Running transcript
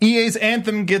days,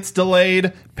 Anthem gets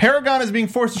delayed. Paragon is being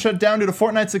forced to shut down due to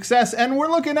Fortnite's success, and we're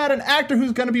looking at an actor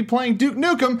who's going to be playing Duke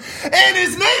Nukem, and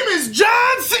his name is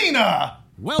John Cena!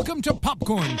 Welcome to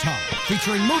Popcorn Talk,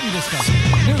 featuring movie discussion,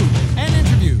 news, and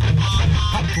interviews.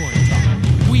 Popcorn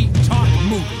Talk. We talk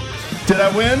movies. Did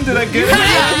I win? Did I get it?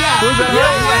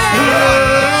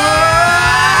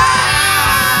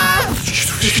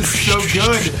 This is so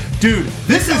good. Dude,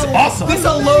 this is awesome. This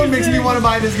alone makes me want to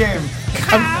buy this game.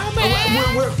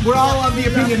 We're all on the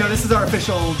opinion. No, this is our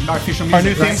official music. Our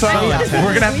new theme song? Yeah.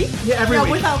 We're going to have... every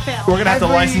week. Without fail. We're gonna have to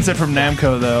license it from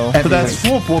Namco, though. But that's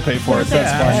we'll pay for it.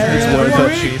 That's fine. It's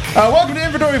worth it. Welcome to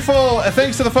Inventory Full.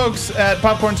 Thanks to the folks at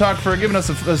Popcorn Talk for giving us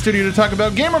a studio to talk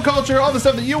about gamer culture, all the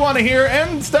stuff that you want to hear,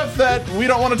 and stuff that we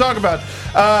don't want to talk about.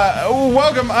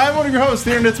 Welcome. I'm one of your hosts,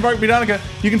 the internet's Mark Bidonica.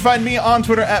 You can find me on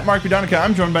Twitter at Mark Bidonica.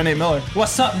 I'm joined by Nate Miller.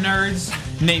 What's up, nerds?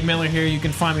 Nate Miller here. You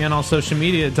can find me on all social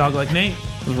media at Dog Like Nate.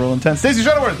 This is real intense. Stacey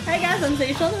Shuttleworth. Hey guys, I'm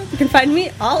Stacey Shuttleworth. You can find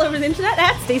me all over the internet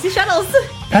at Stacey Shuttles.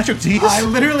 Patrick Dees. I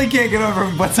literally can't get over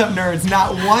what's up, nerds.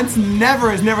 Not once,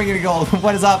 never is never going to go.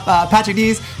 What is up? Patrick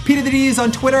Dees, Peter the Dees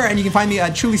on Twitter, and you can find me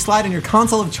at Truly Slide on your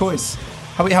console of choice.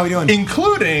 How we doing?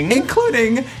 Including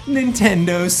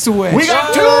Nintendo Switch. We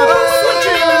got two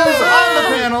Switches on the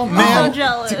panel. Man, So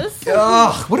jealous.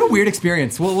 Ugh, what a weird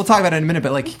experience. We'll talk about it in a minute,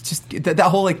 but like just that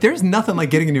whole like there's nothing like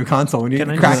getting a new console when you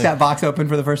crack that box open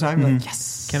for the first time. You're like,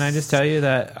 yes. Can I just tell you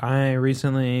that I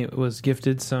recently was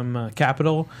gifted some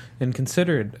capital and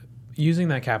considered using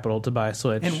that capital to buy a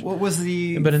Switch. And what was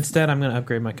the? But instead, I'm going to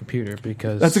upgrade my computer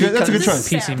because that's a good choice.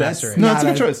 PC Master Race. No, that's a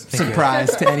good choice.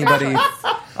 Surprise to anybody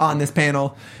on this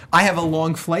panel. I have a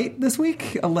long flight this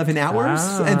week, 11 hours,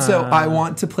 and so I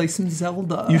want to play some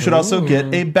Zelda. You should also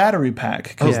get a battery pack,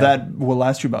 because that will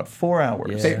last you about 4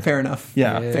 hours. Yeah. Fair enough.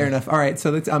 Yeah. Fair enough. All right,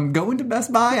 so I'm going to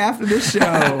Best Buy after this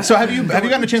show. So have you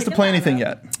gotten a chance to play anything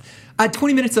yet?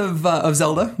 20 minutes of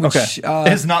Zelda, which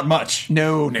it's not much.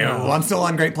 No. I'm still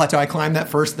on Great Plateau. I climbed that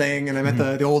first thing, and I met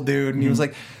the old dude, and he was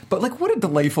like, but like, what a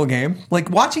delightful game. Like,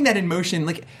 watching that in motion,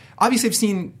 like, obviously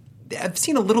I've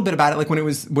seen a little bit about it, like when it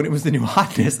was the new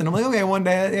hotness, and I'm like, okay, one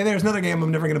day there's another game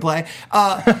I'm never going to play.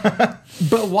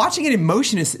 But watching it in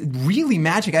motion is really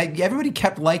magic. Everybody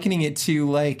kept likening it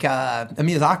to like a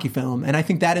Miyazaki film, and I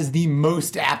think that is the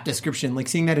most apt description. Like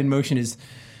seeing that in motion is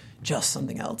just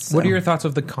something else. So. What are your thoughts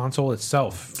of the console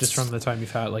itself, just from the time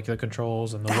you've had like the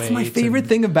controls and the weight? That's my favorite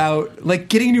thing about like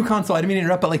getting a new console. I didn't mean to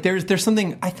interrupt, but like there's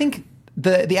something. I think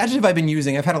the adjective I've been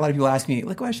using. I've had a lot of people ask me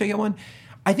like, why should I get one?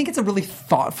 I think it's a really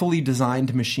thoughtfully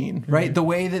designed machine, right? Mm-hmm. The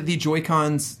way that the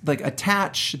Joy-Cons like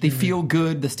attach, they feel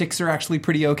good. The sticks are actually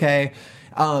pretty okay.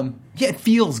 It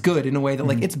feels good in a way that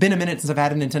like it's been a minute since I've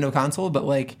had a Nintendo console, but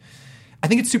like I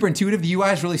think it's super intuitive. The UI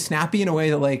is really snappy in a way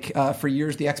that like for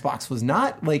years the Xbox was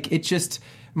not. Like it just,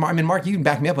 I mean, Mark, you can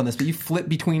back me up on this, but you flip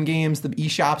between games. The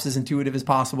eShop's as intuitive as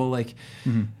possible. Like.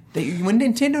 Mm-hmm. When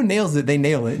Nintendo nails it, they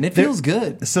nail it, and it feels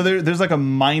good. So there's like a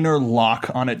minor lock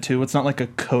on it too. It's not like a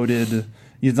coded.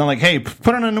 It's not like, hey,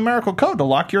 put in a numerical code to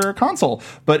lock your console.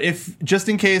 But if just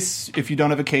in case, if you don't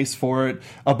have a case for it,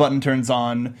 a button turns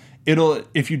on.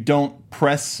 If you don't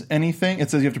press anything, it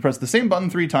says you have to press the same button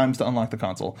 3 times to unlock the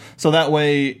console. So that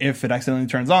way, if it accidentally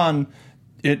turns on,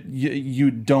 you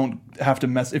don't have to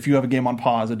mess. If you have a game on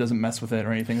pause, it doesn't mess with it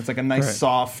or anything. It's like a nice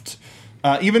soft.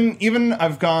 Even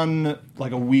I've gone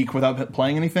like a week without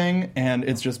playing anything, and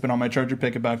it's just been on my charger.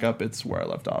 Pick it back up. It's where I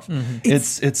left off. Mm-hmm.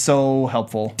 It's so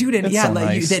helpful, dude. And it's yeah, so like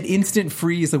nice. That instant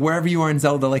freeze, like wherever you are in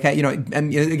Zelda, like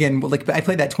and again, like I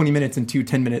played that 20 minutes in 2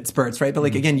 10-minute spurts, right? But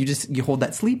like again, you hold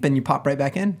that sleep and you pop right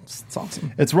back in. It's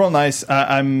awesome. It's real nice.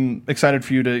 I'm excited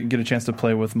for you to get a chance to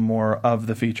play with more of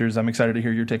the features. I'm excited to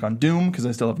hear your take on Doom because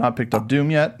I still have not picked up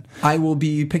Doom yet. I will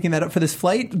be picking that up for this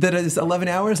flight that is 11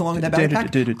 hours along with that battery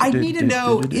pack. I need to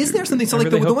know, is there something? So like I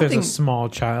really the hope one there's thing, a small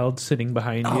child sitting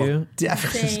behind you.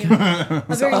 Definitely. Same.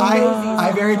 So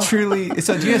I very truly.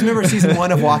 So do you guys remember season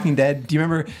 1 of Walking Dead? Do you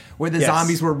remember where the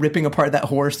zombies were ripping apart that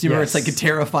horse? Do you remember? It's like a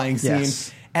terrifying scene.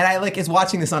 Yes. And I is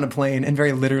watching this on a plane, and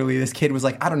very literally, this kid was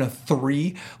like, I don't know,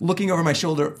 3, looking over my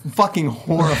shoulder, fucking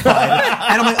horrified.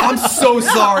 And I'm like, I'm so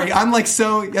sorry. I'm like,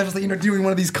 I was like, doing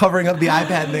one of these covering up the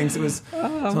iPad things. It was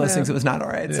one of those things that was not all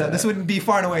right. Yeah. So this would be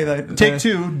far and away the Take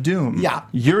 2, Doom. Yeah,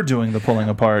 you're doing the pulling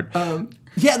apart.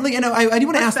 Yeah, like, I do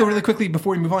want to ask though really quickly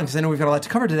before we move on because I know we've got a lot to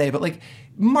cover today. But like,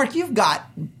 Mark, you've got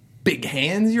big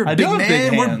hands. You're a big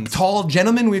man. We're tall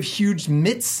gentlemen. We have huge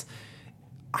mitts.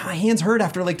 My hands hurt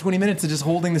after like 20 minutes of just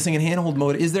holding this thing in handheld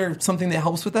mode. Is there something that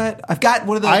helps with that? I've got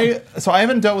one of the. So I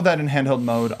haven't dealt with that in handheld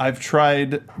mode. I've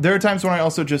tried. There are times when I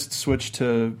also just switch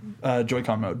to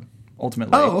Joy-Con mode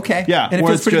ultimately. Oh, okay. Yeah, And it where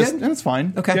feels it's pretty just good? and it's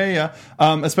fine. Okay. Yeah.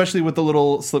 Especially with the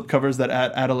little slip covers that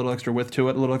add a little extra width to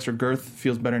it, a little extra girth,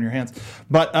 feels better in your hands.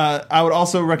 But I would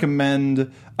also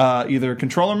recommend either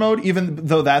controller mode, even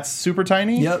though that's super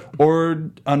tiny. Yep.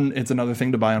 Or it's another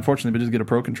thing to buy, unfortunately, but just get a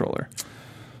Pro controller.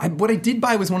 What I did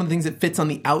buy was one of the things that fits on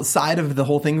the outside of the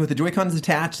whole thing with the Joy-Cons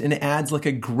attached, and it adds like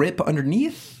a grip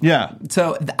underneath. Yeah.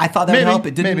 So I thought that would help.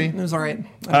 It didn't. Maybe. It was all right.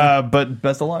 But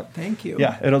best of luck. Thank you.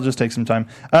 Yeah, it'll just take some time.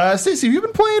 Stacey, have you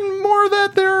been playing more of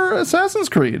that there Assassin's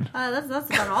Creed? That's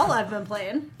about all I've been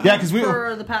playing. Yeah, because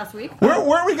for the past week.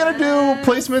 Weren't we going to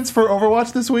do placements for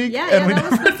Overwatch this week? Yeah, And we that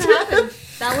was never supposed to happen.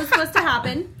 That was supposed to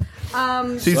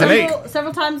happen. Season 8.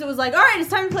 Several times it was like, all right,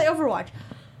 it's time to play Overwatch.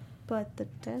 But the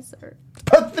desert.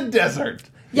 But the desert.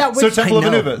 Yeah, so which Temple of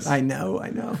Anubis. I know. Oh,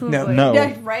 No. boy. No.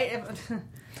 Yeah, right?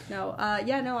 No.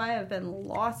 I have been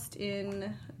lost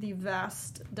in the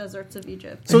vast deserts of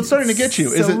Egypt. So it's starting to get you.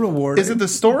 So Is it rewarding. Is it the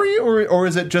story or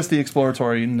is it just the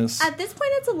exploratoriness? At this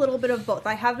point, it's a little bit of both.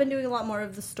 I have been doing a lot more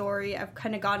of the story. I've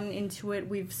kind of gotten into it.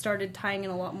 We've started tying in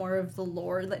a lot more of the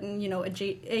lore. That,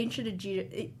 ancient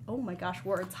Egypt. Oh my gosh,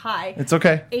 words. Hi. It's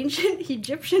okay. Ancient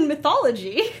Egyptian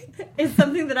mythology is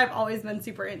something that I've always been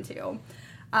super into.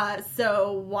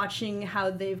 So watching how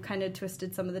they've kind of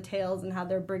twisted some of the tales and how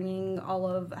they're bringing all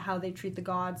of how they treat the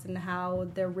gods and how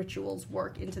their rituals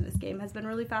work into this game has been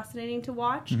really fascinating to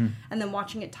watch. Mm-hmm. And then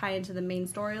watching it tie into the main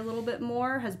story a little bit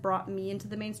more has brought me into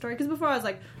the main story. Because before I was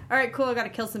like, all right, cool, I got to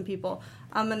kill some people.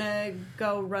 I'm going to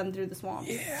go run through the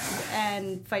swamps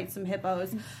and fight some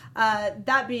hippos.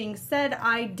 That being said,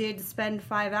 I did spend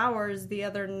 5 hours the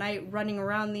other night running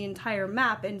around the entire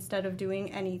map instead of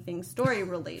doing anything story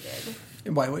related.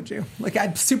 Why would you?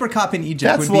 Like, Super Cop in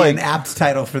Egypt That's would be like- an apt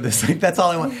title for this. Like, that's all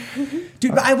I want,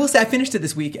 dude. But I will say, I finished it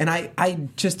this week, and I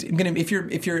just am gonna. If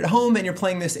you're at home and you're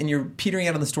playing this and you're petering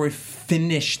out on the story,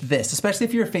 finish this. Especially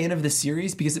if you're a fan of the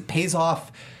series, because it pays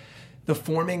off the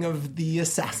forming of the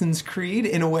Assassin's Creed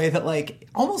in a way that like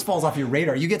almost falls off your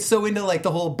radar. You get so into like the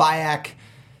whole Bayek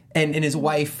and his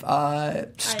wife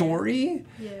story.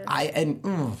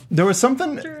 There was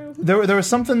something. True. There was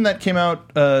something that came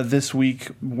out this week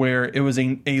where it was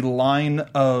a line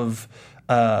of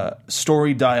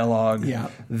story dialogue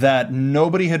that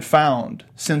nobody had found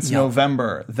since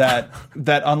November that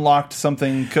unlocked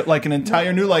something like an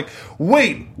entire new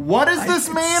wait, what is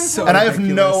this, man? so and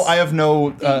ridiculous. I have no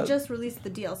They just released the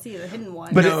DLC, the hidden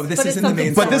one. But No, this it's isn't the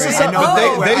main something story. But this is I something.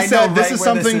 know- They I know said right this is where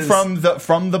something this is.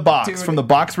 from the box Dude. from the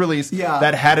box release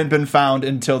that hadn't been found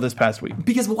until this past week.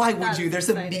 Because why would That's you? There's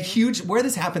a exciting. huge where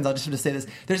this happens. I'll just have to say this.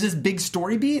 There's this big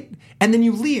story beat, and then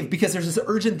you leave because there's this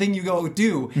urgent thing you go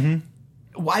do. Mm-hmm.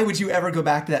 Why would you ever go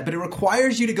back to that? But it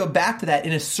requires you to go back to that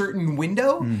in a certain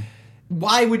window.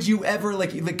 Why would you ever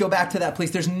like go back to that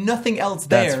place? There's nothing else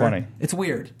there. That's funny. It's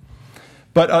weird.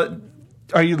 But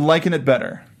are you liking it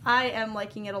better? I am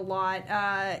liking it a lot,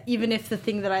 even if the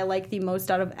thing that I like the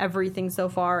most out of everything so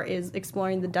far is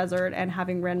exploring the desert and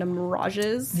having random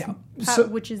mirages, Yeah.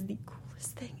 which is the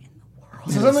coolest thing in the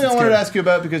world. So something I it's wanted good. to ask you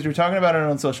about, because you're talking about it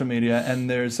on social media, and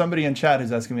there's somebody in chat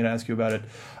who's asking me to ask you about it.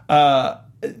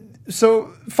 So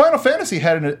Final Fantasy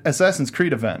had an Assassin's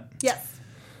Creed event. Yes.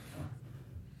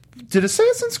 Did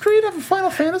Assassin's Creed have a Final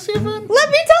Fantasy event? Let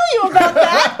me tell you about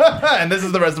that. And this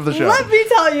is the rest of the show. Let me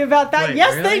tell you about that. Wait,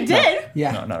 Yes, really? they did.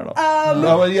 Yeah. No, not at all.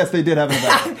 Oh, well, yes, they did have an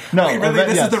event. No, Wait, really? event,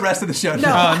 This yes. is the rest of the show. Oh, no,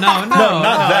 not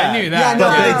that. I knew that. Yeah,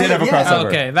 But no, they did have a yeah. crossover.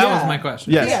 Okay, that Yeah. was my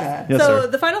question. Yes. Yeah. Yes, So sir.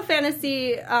 the Final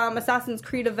Fantasy Assassin's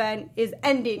Creed event is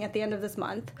ending at the end of this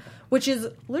month, which is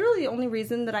literally the only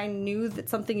reason that I knew that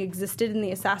something existed in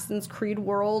the Assassin's Creed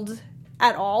world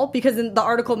at all, because in the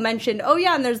article mentioned, oh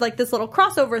yeah, and there's like this little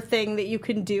crossover thing that you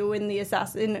can do in the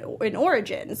in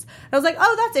Origins. And I was like,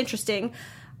 oh, that's interesting.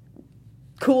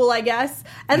 Cool, I guess.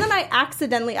 And then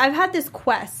I've had this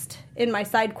quest in my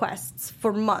side quests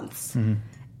for months.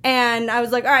 And I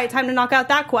was like, all right, time to knock out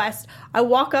that quest. I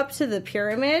walk up to the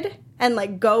pyramid and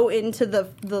like go into the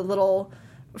little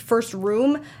first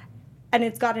room, and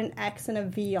it's got an X and a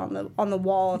V on the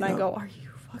wall, and I go, are you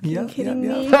fucking kidding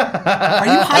me? Are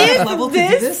you high enough level to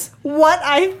do this? What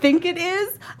I think it is?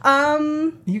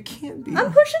 You can't be.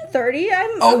 I'm pushing 30.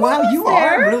 Oh I'm wow, almost you there.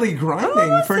 are really I'm grinding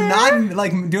almost for there. not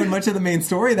like doing much of the main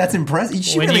story. That's impressive.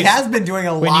 She When really you- has been doing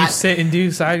a When lot. you sit and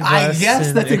do side I quests guess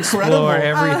and that's explore incredible.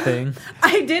 everything.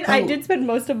 I did spend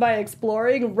most of my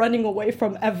exploring running away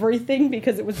from everything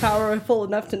because it was powerful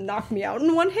enough to knock me out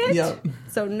in one hit. Yep.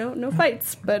 So no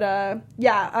fights. But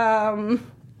yeah.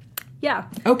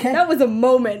 Okay. That was a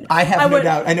moment. I have no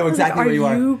doubt. I know exactly was like, where you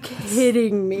are. Are you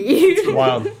kidding me?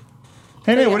 Wild.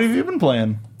 Hey, Nate, what have you been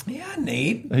playing? Yeah,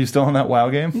 Nate. Are you still in that WoW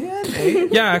game? Yeah,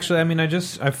 Nate. Yeah, actually, I mean,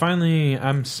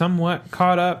 I'm somewhat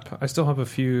caught up. I still have a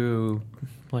few,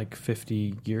 like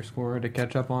 50 gear score to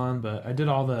catch up on, but I did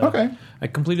all the. Okay. I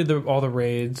completed all the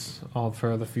raids, all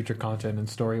for the future content, and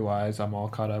story wise, I'm all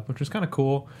caught up, which was kind of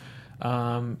cool.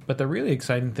 But the really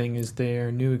exciting thing is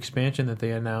their new expansion that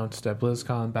they announced at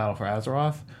BlizzCon, Battle for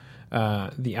Azeroth.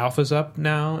 The alpha's up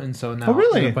now, and so now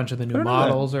really? a bunch of the new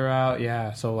models are out.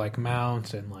 Yeah, so like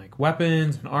mounts and like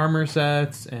weapons and armor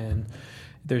sets, and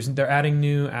they're adding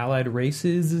new allied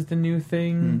races is the new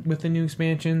thing with the new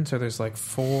expansion. So there's like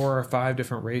 4 or 5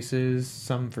 different races,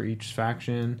 some for each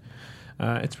faction.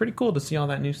 It's pretty cool to see all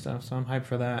that new stuff, so I'm hyped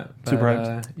for that. But, Super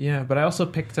hyped. Yeah, but I also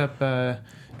picked up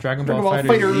Dragon Ball Ball Fighter.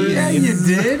 Fighters. Yeah, you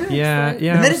did. Yeah.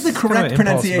 And that is the it's kind of correct an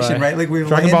impulse pronunciation, buy. right? Like we've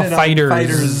Dragon Ball landed on Fighters.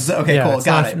 Fighters. Okay, Yeah, cool. it's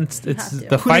Got not- it. It's Have to.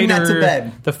 the Putting that fighter. to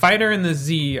bed. The fighter and the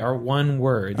Z are one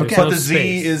word. There's Okay. no But the Z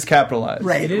space. is capitalized.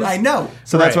 Right. It is- I know.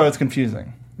 So that's Right. why it's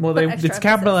confusing. Well, But extra it's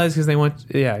capitalized because they want.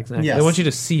 Yeah, exactly. Yes. They want you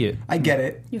to see it. I get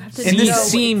it. You have to In know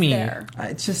this- see it's me. there.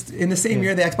 It's just in the same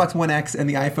year the Xbox One X and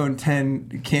the iPhone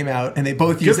 10 came out, and they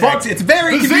both use fuck X. It's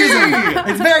very the Z! confusing.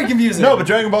 It's very confusing. No, but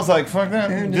Dragon Ball's like, fuck that.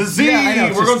 And The just- Z! yeah, I know, We're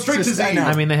just- going straight to just- Z. I know.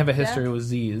 I mean, they have a history with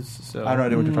Z's. So I have no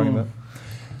idea what you're talking about.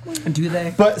 do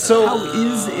they? But so, How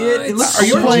is it? It looks Are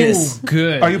you gorgeous.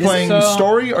 good. are you playing So-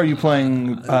 story? Are you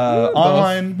playing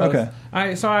online? Both. Okay.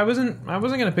 I wasn't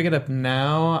gonna pick it up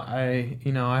now. I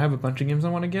have a bunch of games I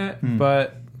want to get,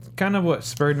 but kind of what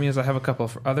spurred me is I have a couple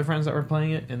of other friends that were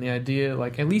playing it, and the idea,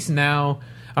 like, at least now,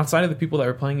 outside of the people that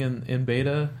were playing in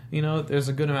beta, there's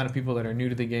a good amount of people that are new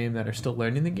to the game that are still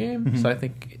learning the game. So I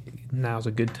think now's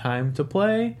a good time to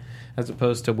play, as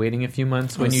opposed to waiting a few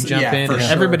months when you jump in. for And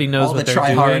sure. everybody knows all what the they're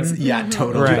tryhards. doing. Yeah,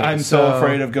 totally. Right. Dude, I'm so So-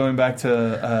 afraid of going back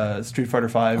to Street Fighter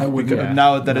V I wouldn't. Yeah.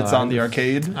 now that it's No, on the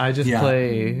arcade I just Yeah.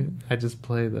 play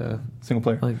the single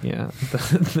player.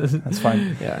 That's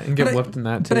fine. Yeah, and get But I- whooped in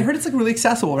that too. But I heard it's like really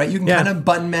accessible, right? You can Yeah. kind of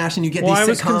button mash and you get Well, I these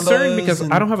was sick combos. concerned because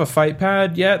and- I don't have a fight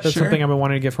pad yet. That's Sure. something I've been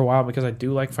wanting to get for a while because I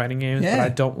do like fighting games, Yeah. but I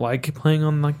don't like playing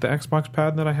on like the Xbox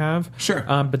pad that I have. Sure.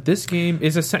 But this game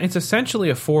is it's essentially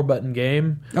a 4-button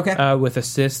game. Okay. With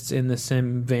assists in the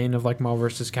same vein of like Marvel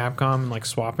vs. Capcom and like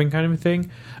swapping kind of a thing.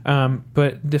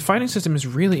 But the fighting system is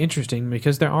really interesting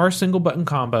because there are single button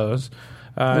combos.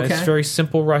 Okay. It's very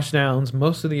simple rush downs.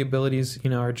 Most of the abilities,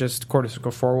 are just quarter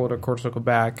circle forward or quarter circle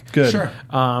back. Good. Sure.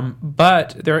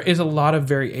 But there is a lot of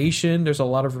variation. There's a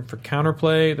lot of room for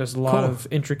counterplay. There's a lot Cool. of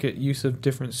intricate use of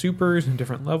different supers and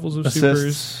different levels of supers.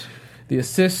 Assists. The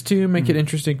assists too make it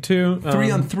interesting too.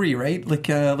 3-on-3, right?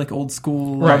 Like old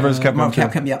school. Marvel vs. Capcom Marvel 2.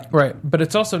 Capcom, yeah. Right, but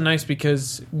it's also nice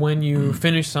because when you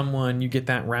finish someone, you get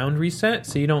that round reset,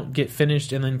 so you don't get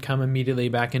finished and then come immediately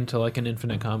back into like an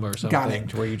infinite combo or something. Got it.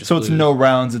 To where you just So it's lose. no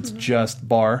rounds, it's just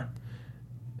bar.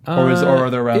 Or are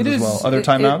there rounds It as is- well? Other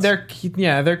timeouts?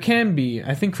 There can be.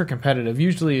 I think for competitive,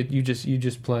 usually you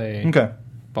just play Okay.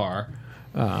 bar.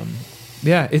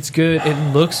 Yeah, it's good. It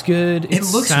looks good. It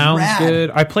looks sounds rad.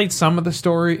 good. I played some of the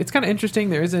story. It's kind of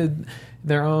interesting. There is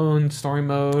their own story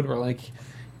mode where like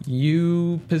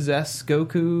you possess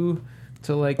Goku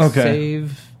to like Okay.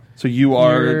 save. So you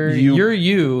are You're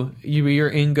in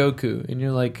Goku, and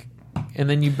you're like, and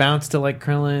then you bounce to like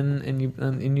Krillin,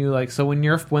 and you like. So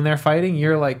when they're fighting,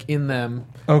 you're like in them,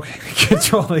 okay.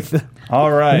 controlling them.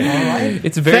 All right.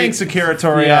 It's very Thanks, Akira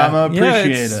Toriyama.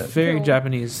 Appreciate it's it. Very Cool.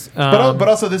 Japanese, But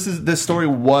also, this story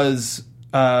was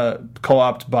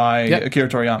co-opted by Yep. Akira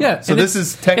Toriyama. yeah. So and this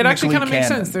is technically it actually kind of makes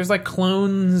canon. sense. There's like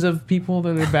clones of people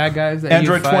that are bad guys. That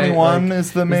Android you fight, 21 like,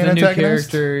 is the main new antagonist?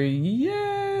 character.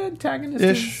 Yeah, antagonist.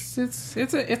 Ish.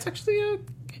 It's actually a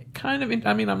kind of.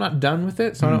 I mean, I'm not done with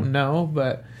it, so I don't know,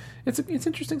 but. It's an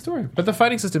interesting story, but the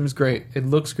fighting system is great. It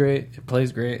looks great. It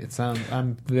plays great. It sounds.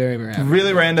 I'm very very happy.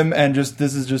 Really random, and this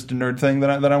is just a nerd thing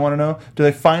that I want to know. Do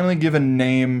they finally give a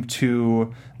name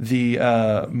to the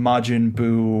Majin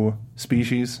Buu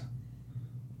species?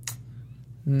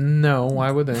 No,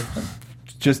 why would they?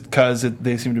 Just because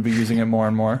they seem to be using it more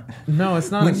and more. No, it's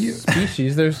not When a you-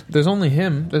 species. There's only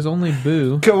him. There's only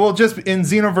Boo. Okay, well, just in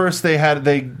Xenoverse,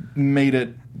 they made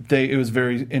it. It was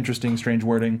very interesting, strange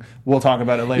wording. We'll talk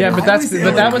about it later. Yeah, but I was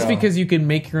that was go. because you can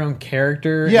make your own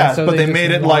character. Yeah, and so but they just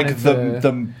made it wanted like the to- the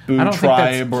I Boo don't think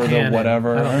tribe that's or canon. the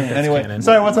whatever. I don't think that's Anyway, canon.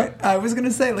 sorry, what's up? I was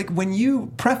gonna say, like, when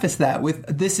you preface that with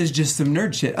 "this is just some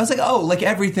nerd shit," I was like, "Oh, like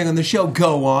everything on the show,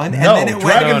 go on." And No, then it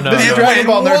Dragon- went, this is it Dragon went,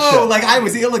 Ball nerd whoa, shit. like I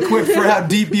was ill-equipped for how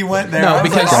deep you went there. I No,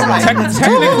 was because like, all right, let's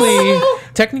do this.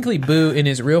 technically, Boo in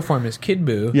his real form is Kid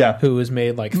Boo, Yeah. who was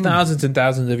made like thousands and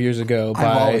thousands of years ago I've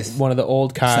by always one of the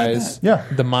old Kais, that.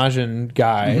 Yeah. the Majin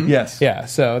guy. Yes. yeah.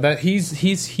 So that he's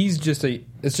just a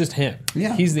It's just him.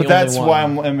 Yeah. He's the But only that's one. why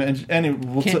I'm anyway,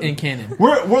 in canon.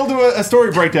 We'll do a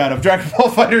story breakdown of Dragon Ball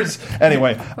Fighters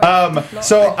anyway.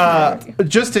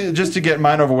 Just to get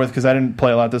mine over with, because I didn't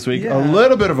play a lot this week. Yeah. A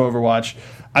little bit of Overwatch.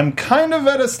 I'm kind of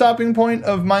at a stopping point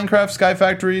of Minecraft Sky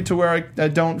Factory to where I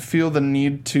don't feel the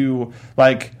need to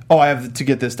like, oh, I have to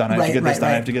get this done. I have to get this done.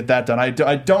 I have to get that done. I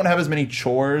don't have as many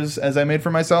chores as I made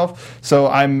for myself, so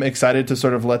I'm excited to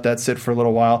sort of let that sit for a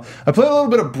little while. I played a little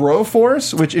bit of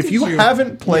Broforce, which if you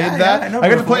haven't played that, I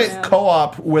got to play Broforce. it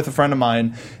co-op with a friend of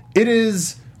mine. It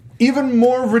is even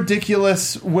more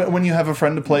ridiculous when you have a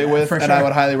friend to play with, and I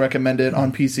would highly recommend it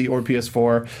on PC or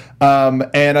PS4.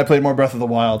 And I played more Breath of the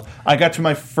Wild. I got to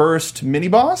my first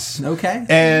mini-boss,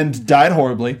 and died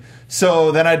horribly.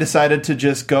 So then I decided to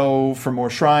just go for more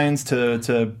shrines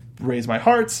to raise my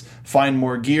hearts, find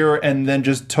more gear, and then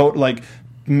just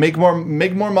make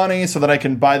more money so that I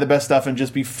can buy the best stuff and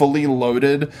just be fully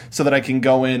loaded so that I can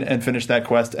go in and finish that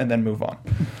quest and then move on.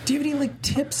 Do you have any like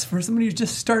tips for somebody who's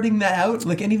just starting that out?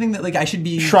 Like anything that like I should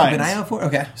be Shrines. keeping an eye out for?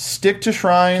 Okay. Stick to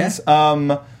shrines.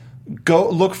 Go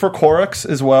look for Koroks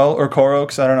as well, or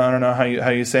Koroks. I don't know how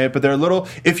you say it, but they're little.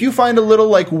 If you find a little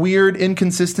like weird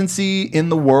inconsistency in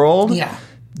the world,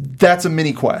 that's a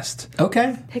mini quest.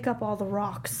 Okay. Pick up all the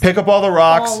rocks.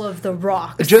 All of the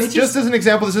rocks. Just as an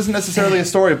example, this isn't necessarily a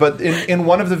story, but in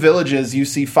one of the villages, you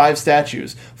see 5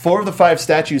 statues. 4 of the 5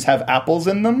 statues have apples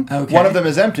in them. Okay. One of them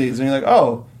is empty, and you're like,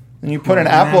 oh. And you put an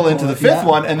apple into the 5th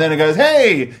one, and then it goes,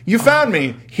 "Hey, you found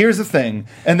me. Here's the thing."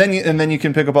 And then you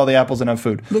can pick up all the apples and have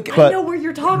food. Look, I know where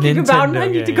you're talking about, and I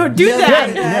need to go do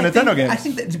that. Yeah, Nintendo games. I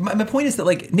think that my point is that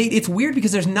like Nate, it's weird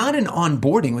because there's not an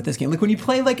onboarding with this game. Like when you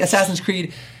play like Assassin's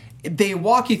Creed, they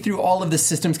walk you through all of the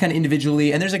systems kind of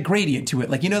individually, and there's a gradient to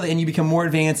it. Like and you become more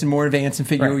advanced and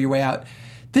figure your way out.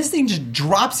 This thing just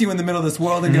drops you in the middle of this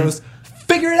world and goes,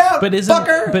 figure it out,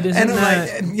 fucker. But isn't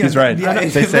that... He's right. They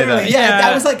say that. Yeah,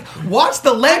 I was like, watch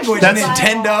the language,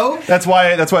 Nintendo. That's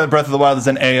why Breath of the Wild is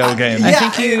an AO game. I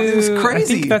think it was crazy.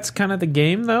 I think that's kind of the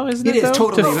game, though, isn't it? It is, though?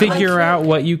 totally. To figure out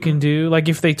what you can do. Like,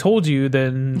 if they told you,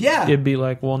 then it'd be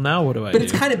like, well, now what do I do? But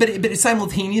it's kind of, but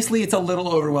simultaneously, it's a little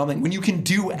overwhelming when you can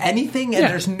do anything and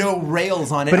there's no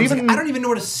rails on it. But I don't even know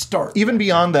where to start. Even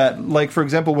beyond that, like, for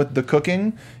example, with the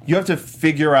cooking, you have to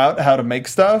figure out how to make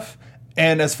stuff.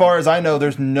 And as far as I know,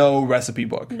 there's no recipe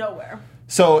book. Nowhere.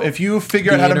 So if you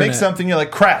figure out how to make something, you're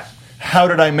like, crap, how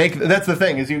did I make that's the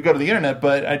thing, is you go to the internet,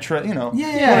 but I try, I try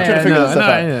to figure this stuff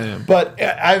out. Yeah. But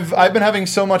I've been having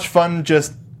so much fun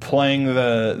just playing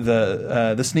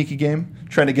the sneaky game,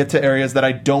 trying to get to areas that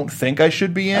I don't think I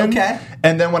should be in. Okay.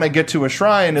 And then when I get to a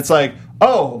shrine, it's like,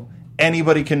 oh,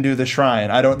 anybody can do the shrine.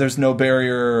 There's no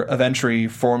barrier of entry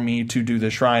for me to do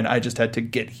the shrine. I just had to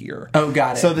get here. Oh,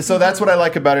 got it. So that's what I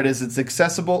like about it, is it's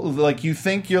accessible. Like,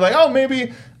 you're like, oh,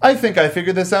 maybe I think I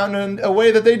figured this out in a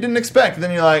way that they didn't expect. And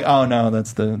then you're like, oh no,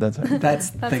 that's the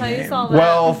how you solve it.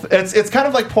 Well, it's kind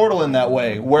of like Portal in that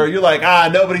way, where you're like,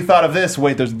 nobody thought of this.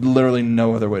 Wait, there's literally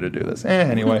no other way to do this.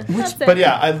 Anyway, but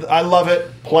yeah, I love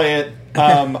it. Play it.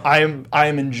 I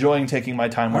am enjoying taking my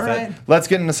time with it. Let's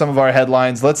get into some of our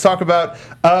headlines. Let's talk about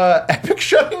Epic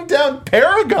shutting down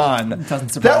Paragon. It doesn't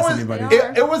surprise anybody.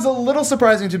 It was a little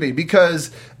surprising to me because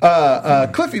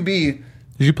Cliffy B.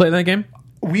 Did you play that game?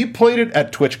 We played it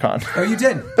at TwitchCon. Oh, you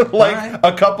did?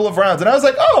 A couple of rounds, and I was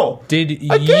like, oh. Did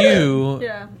you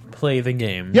play the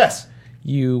game? Yes.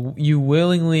 You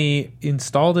willingly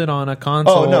installed it on a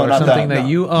console or something that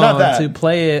you own to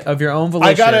play it of your own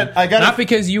volition. I got it. Not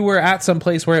because you were at some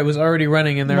place where it was already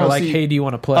running and they were like, hey, do you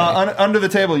want to play? Under the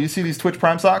table, you see these Twitch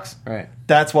Prime socks? Right.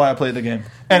 That's why I played the game.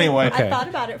 Anyway. I thought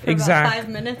about it for about 5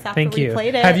 minutes after we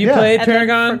played it. Have you played and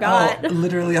Paragon? Forgot.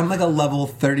 Literally, I'm like a level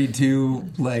 32,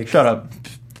 like... Shut up.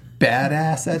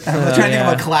 Badass at that. I'm trying to think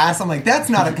of a class. I'm like, that's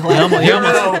not a class. You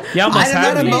almost I'm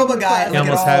not a MOBA guy. You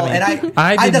almost had me. And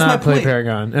I did not play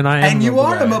Paragon, and I am. And you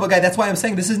are a MOBA guy. That's why I'm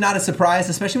saying this is not a surprise,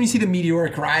 especially when you see the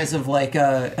meteoric rise of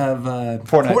Fortnite.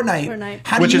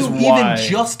 How do you even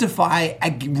justify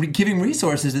giving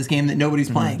resources to this game that nobody's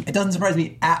playing? It doesn't surprise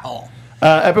me at all.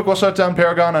 Epic will shut down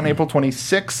Paragon on April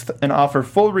 26th and offer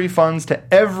full refunds to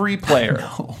every player.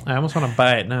 I almost want to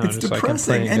buy it now. It's just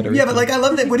depressing. So I can but like I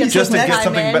love that when he just says to get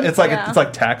something back. It's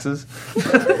like taxes.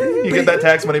 You get that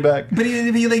tax money back. But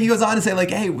he goes on to say like,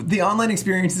 hey, the online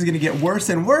experience is going to get worse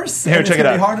and worse. Here, and check it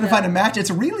out. It's going to be harder to find a match. It's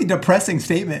a really depressing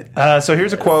statement. So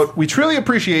here's a quote. We truly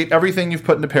appreciate everything you've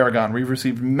put into Paragon. We've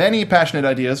received many passionate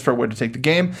ideas for where to take the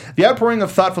game. The outpouring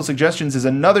of thoughtful suggestions is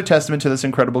another testament to this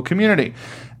incredible community.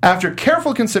 After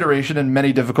careful consideration and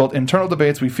many difficult internal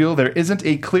debates, we feel there isn't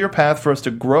a clear path for us to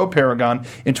grow Paragon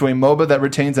into a MOBA that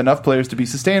retains enough players to be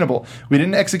sustainable. We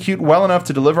didn't execute well enough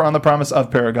to deliver on the promise of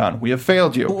Paragon. We have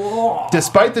failed you.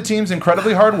 Despite the team's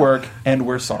incredibly hard work, and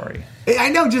we're sorry. I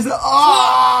know, just dude.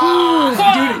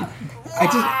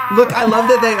 I love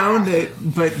that they owned it,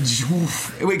 but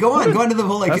wait, go on to the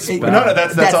whole like. That's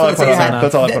all I put on that.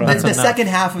 That's all I put on. The second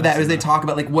half of that is they talk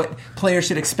about like what players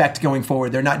should expect going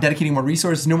forward. They're not dedicating more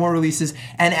resources, no more releases,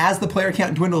 and as the player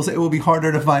count dwindles, it will be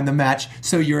harder to find the match.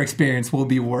 So your experience will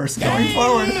be worse going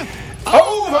forward.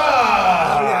 Over.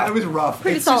 Yeah, it was rough.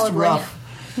 Pretty it's just solidly. rough.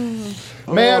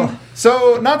 Man,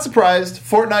 so not surprised.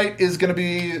 Fortnite is going to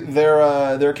be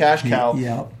their cash cow.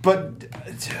 Yeah. But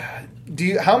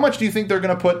how much do you think they're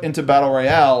going to put into Battle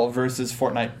Royale versus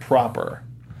Fortnite proper?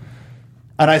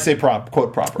 And I say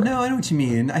quote proper. No, I know what you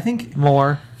mean. I think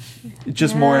More.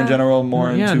 Just more in general,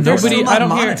 more into they're nobody- still not I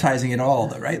don't hear- monetizing it all,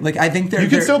 though, right? Like I think You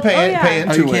can still pay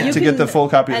into you it can. to get the full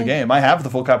copy of the And- game. I have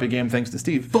the full copy of the game thanks to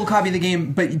Steve. full copy of the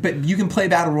game, but you can play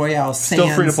Battle Royale. Still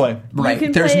free to play. Right? You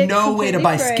can There's play it no way to completely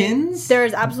buy free. skins.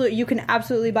 There's absolutely you can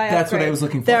absolutely buy. That's what I upgrades. was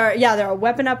looking for. There are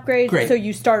weapon upgrades. Great. So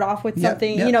you start off with Yep,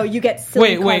 something. yep. You know, you get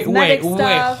silly cosmetic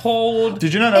stuff. Hold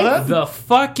Did you not know that? the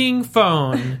fucking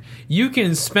phone. You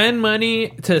can spend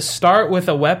money to start with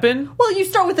a weapon. Well, you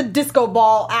start with a disco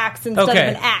ball axe instead of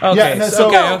an axe. Okay. Yeah, no, so-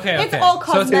 okay. It's all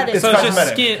So it's- cosmetic. It's So it's cosmetic. just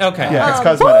skin. Okay. Yeah, it's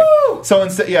cosmetic. woo! So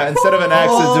instead of an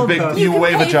axe, it's a big. You can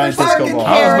wave a pay giant for disco certain ball.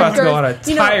 I was about to go on a characters.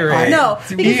 You know, tirade. No,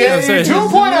 because EA you-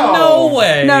 2.0. No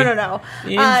way. No.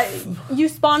 You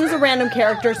spawn as a random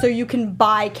character, so you can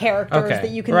buy characters Okay. that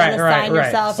you can Right, then right, assign right.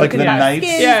 yourself. Like you the can buy knights?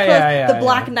 skins. Yeah, yeah, The yeah,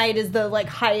 Black yeah. Knight is the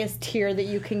highest tier that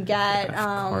you can get.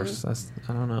 Of course,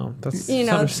 I don't know. That's You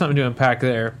know- something to unpack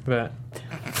there, but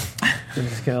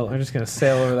I'm just gonna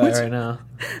sail over that right now.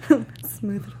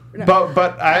 Smooth. No.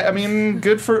 But I mean,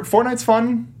 good for Fortnite's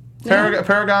fun.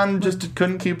 Paragon just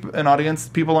couldn't keep an audience.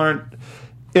 People aren't.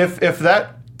 If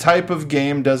that type of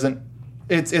game doesn't,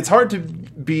 it's hard to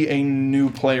be a new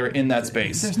player in that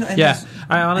space. Yeah,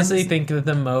 I honestly think that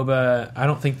the MOBA.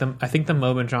 I think the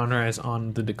MOBA genre is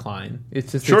on the decline.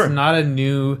 It's just Sure. it's not a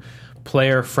new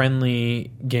player friendly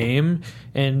game,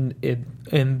 and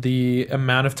the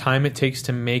amount of time it takes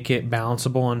to make it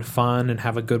balanceable and fun and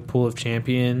have a good pool of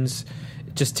champions.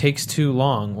 It just takes too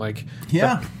long. Like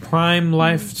Yeah. the prime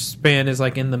lifespan is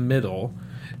like in the middle.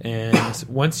 And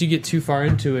once you get too far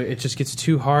into it, it just gets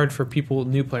too hard for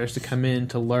new players to come in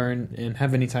to learn and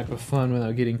have any type of fun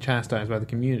without getting chastised by the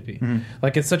community.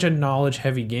 Like, it's such a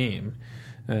knowledge-heavy game.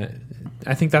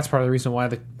 I think that's part of the reason why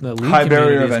the league High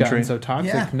barrier community of has entry. gotten so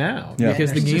toxic Yeah. now. Yeah.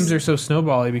 Because the There's games just- are so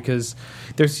snowbally because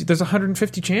there's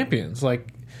 150 champions. Like,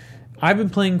 I've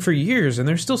been playing for years, and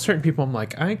there's still certain people I'm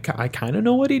like, I kind of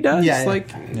know what he does. Yeah, yeah. Like,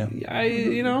 Yeah.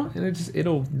 and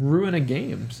it'll ruin a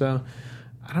game. So,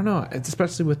 I don't know. It's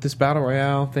especially with this Battle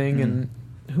Royale thing, and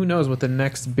who knows what the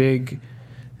next big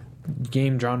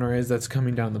game genre is that's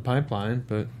coming down the pipeline.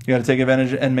 But You got to take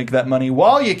advantage and make that money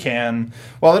while you can.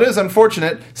 While it is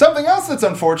unfortunate, something else that's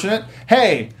unfortunate.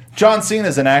 Hey, John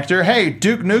Cena's an actor. Hey,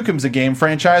 Duke Nukem's a game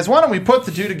franchise. Why don't we put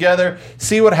the two together,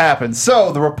 see what happens?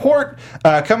 So the report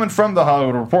coming from the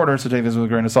Hollywood Reporter, so take this with a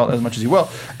grain of salt as much as you will.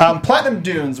 Platinum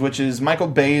Dunes, which is Michael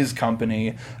Bay's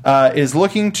company, is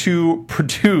looking to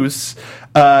produce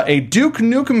a Duke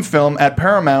Nukem film at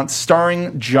Paramount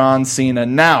starring John Cena.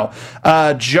 Now,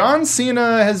 John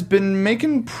Cena has been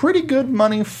making pretty good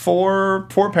money for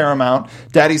Paramount,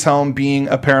 Daddy's Home being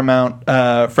a Paramount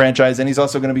franchise, and he's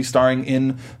also going to be starring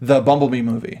in the Bumblebee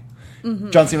movie. Mm-hmm.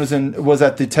 John Cena was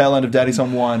at the tail end of Daddy's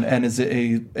Home 1 and is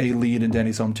a lead in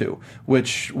Daddy's Home 2,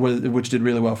 which did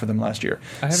really well for them last year.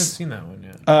 I haven't seen that one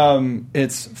yet.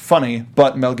 It's funny,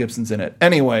 but Mel Gibson's in it.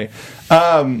 Anyway,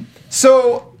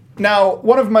 so now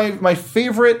one of my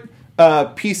favorite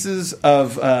pieces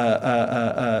of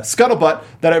scuttlebutt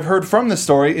that I've heard from this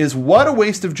story is what a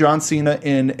waste of John Cena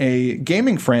in a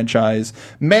gaming franchise.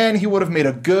 Man, he would have made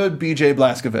a good BJ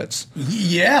Blazkowicz.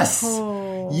 Yes.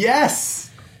 Yes.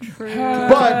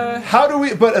 But how do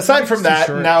we? But aside from that,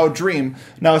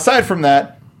 aside from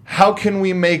that, how can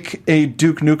we make a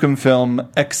Duke Nukem film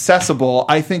accessible?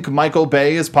 I think Michael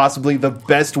Bay is possibly the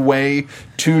best way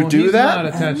to do he's that. Not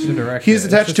attached to direct. He's it.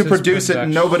 It's attached just to his produce it.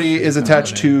 production Nobody is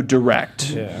attached company. to direct.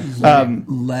 Yeah.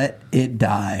 Let it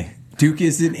die. Duke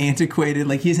is an antiquated,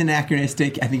 like he's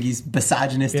anachronistic. I think he's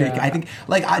misogynistic. Yeah. I think,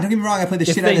 like, don't get me wrong, I played the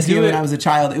If shit out they of this do game when it- I was a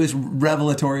child. It was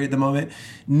revelatory at the moment.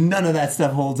 None of that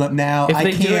stuff holds up now. If I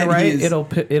they can't. do it right, he is-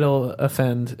 it'll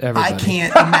offend everybody. I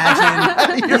can't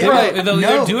imagine. You're right. They'll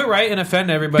No. either do it right and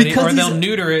offend everybody, Because or they'll he's-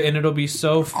 neuter it and it'll be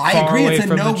so far I agree. away It's a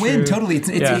from the no-win. true- Totally.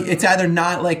 It's either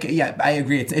not like I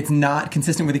agree. It's not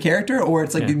consistent with the character, or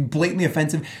it's like Yeah. blatantly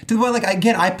offensive to the point. Like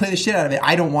again, I play the shit out of it.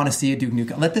 I don't want to see a Duke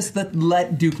Nukem.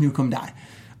 Let Duke Nukem die.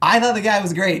 I thought the guy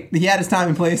was great. He had his time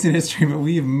and place in history, but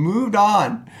we've moved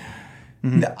on.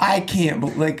 I can't.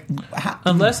 But like,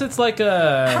 Unless it's like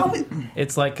How-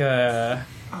 it's like a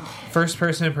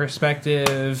first-person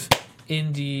perspective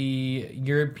indie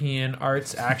European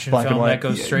arts action Black and film white. that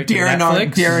goes straight to Darren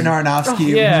Netflix.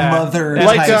 Aronofsky, Yeah. mother That's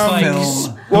Like, type just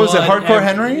film. what was it, blood Hardcore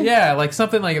Henry? Yeah, like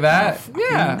something like that.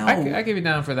 Yeah, no. I could be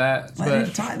down for that. Let it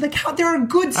But die. Like how there are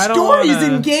good I don't stories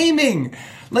wanna- in gaming.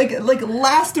 Like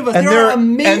Last of Us, And there there- are and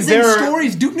amazing there are-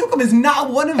 stories. Duke Nukem is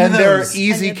not one of And they're those.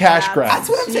 easy And cash it's grabs. That's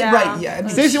what I'm saying. Yeah. Right? Yeah. I mean,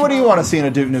 Stacey, what do you want to see in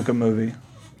a Duke Nukem movie?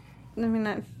 I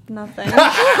mean, nothing.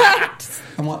 I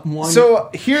want one. So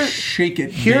shake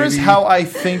it. Here's baby. how I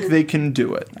think they can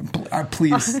do it.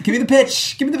 Please give me the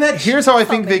pitch. Give me the pitch. Here's how I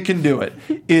think they can do it.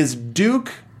 Is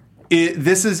Duke?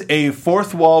 This is a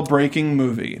fourth wall breaking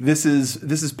movie. This is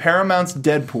Paramount's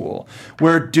Deadpool,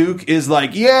 where Duke is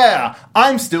like, "Yeah,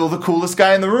 I'm still the coolest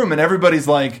guy in the room," and everybody's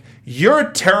like, "You're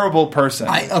a terrible person."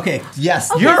 Okay.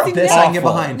 Yes. You're this I can get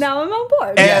awful. behind. Now I'm on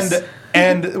board. And Yes.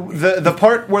 and the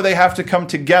part where they have to come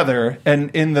together, and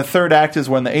in the third act is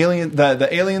when the aliens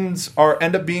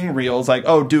end up being real. It's like,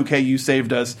 oh, Duke, hey, you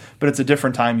saved us, but it's a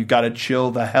different time. You got to chill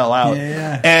the hell out.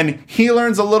 Yeah. And he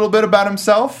learns a little bit about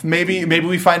himself. Maybe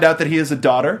we find out that he has a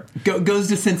daughter. Goes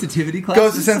to sensitivity classes.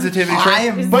 Goes to sensitivity. I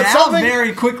training. am now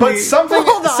very quickly. But something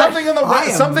Hold on. something in the I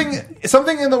am-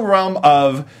 something in the realm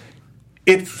of.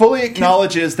 It fully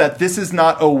acknowledges that this is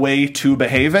not a way to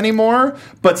behave anymore,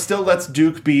 but still lets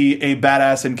Duke be a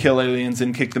badass and kill aliens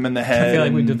and kick them in the head. I feel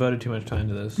like we and- devoted too much time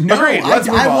to this. No, Agreed. Let's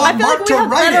move I on. want I feel Mark like to we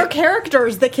have write better it.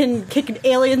 characters that can kick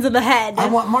aliens in the head. I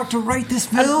want Mark to write this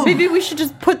film. Maybe we should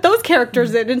just put those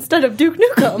characters in instead of Duke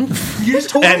Nukem. You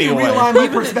just totally Anyway. realign my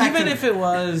perspective. Even if it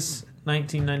was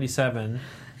 1997,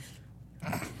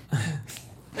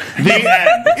 The end.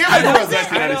 Yeah, it was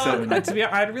I 1997.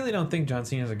 I really don't think John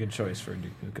Cena is a good choice for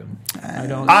Duke Nukem. I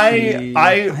don't.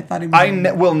 I thought he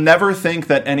was- will never think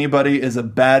that anybody is a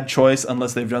bad choice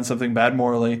unless they've done something bad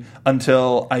morally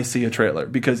until I see a trailer.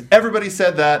 Because everybody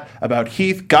said that about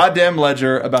Heath goddamn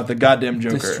Ledger, about the goddamn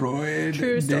Joker. Destroyed.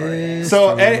 True story.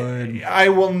 So Destroyed. I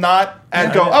will not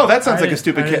Yeah, go, oh, that I sounds like a didn't-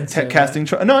 stupid I didn't say casting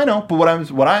choice. No, I know. But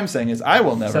what I'm saying is I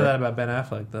will never. said that about Ben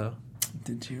Affleck, though.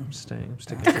 Did you? I'm sticking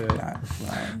to it.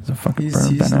 It's a fucking He's,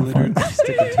 burn, he's Ben literally- Affleck.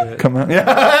 Sticking to it. Come on.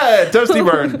 Yeah, toasty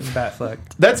burn. Batfleck.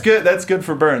 That's good. That's good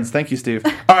for Burns. Thank you, Steve.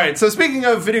 All right. So speaking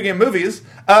of video game movies,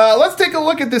 let's take a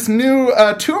look at this new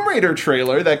Tomb Raider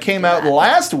trailer that came out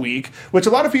last week, which a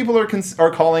lot of people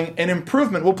are calling an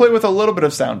improvement. We'll play with a little bit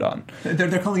of sound on,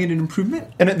 They're calling it an improvement.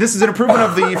 and this is an improvement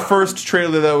of the first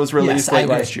trailer that was released Yes, I late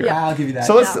agree. last year. Yeah, I'll give you that.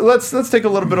 So Yeah. let's take a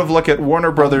little bit of a look at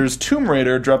Warner Brothers' Tomb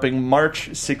Raider dropping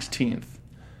March 16th.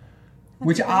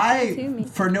 Which I,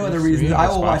 for no other Yes, reason, we I have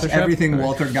a will watch sponsorship? everything Or-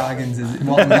 Walton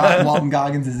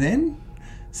Goggins is in.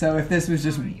 So if this was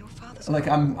just like,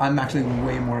 I'm actually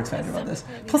way more excited about this.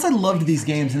 Plus, I loved these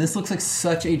games, and this looks like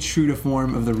such a true to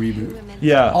form of the reboot.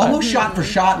 Yeah. Almost shot for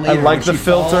shot. Later, like when the she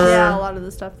filter. falls. Yeah, a lot of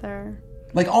the stuff there.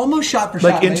 Like almost shot for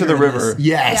Like shot. Into later the in this. River.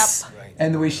 Yes. Yep.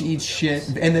 And the way she eats shit,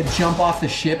 and the jump off the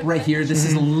ship right here. This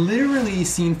is literally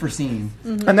scene for scene.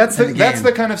 And that's in the that's game.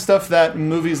 the kind of stuff that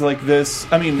movies like this.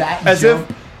 I mean, That as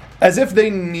jump. if they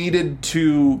needed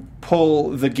to pull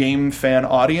the game fan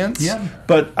audience. Yeah.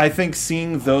 But I think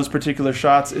seeing those particular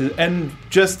shots and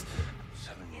just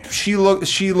she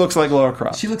looks like Lara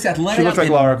Croft. She looks athletic. She looks like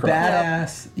and Lara Croft.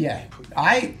 badass. Yeah,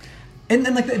 and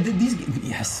then like these.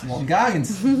 Yes, well,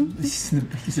 Goggins.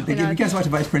 He's a big. You guys watch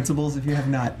Vice Principals? If you have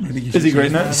not, I think you should. Is he great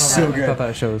in check that? it out. So I good. thought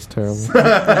that show was terrible.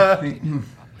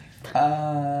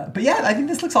 But yeah, I think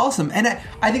this looks awesome, and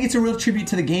I think it's a real tribute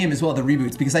to the game as well, the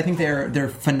reboots, because I think they're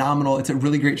phenomenal. It's a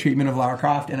really great treatment of Lara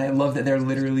Croft, and I love that they're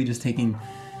literally just taking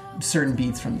certain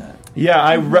beats from that. Yeah,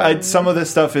 I read some of this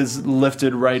stuff is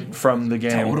lifted right from the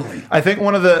game. Totally. I think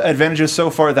one of the advantages so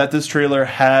far that this trailer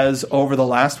has over the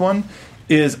last one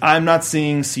is I'm not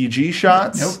seeing CG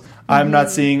shots. Nope. I'm not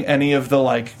seeing any of the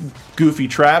like goofy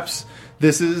traps.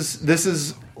 This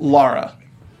is Lara.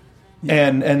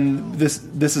 And this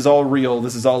is all real.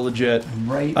 This is all legit.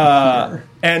 Right here.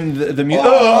 And the music.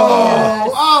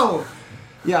 Oh,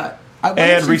 yeah.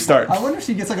 and restart. I wonder if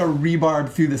she gets like a rebarb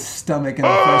through the stomach in the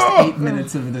first 8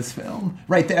 minutes of this film.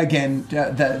 Right there, again,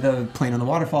 the plane on the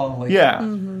waterfall. Like, Yeah.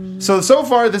 So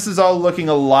far, this is all looking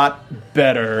a lot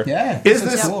better. Yeah, Is this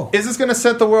is this cool. is this going to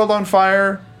set the world on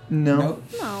fire? No. Nope.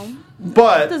 No.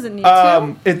 But It doesn't need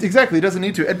to. It doesn't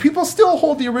need to. And people still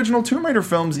hold the original Tomb Raider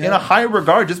films in a high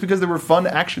regard just because they were fun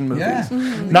action movies.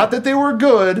 Yeah. Not that they were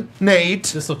good, Nate.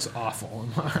 This looks awful.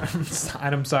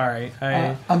 I'm sorry.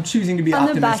 I'm choosing to be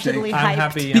optimistic. Unabashedly I'm hyped.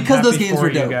 happy. Because I'm those happy games for were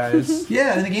you dope. guys.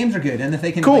 Yeah, and the games are good, and if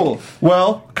they can Cool. like,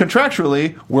 Well,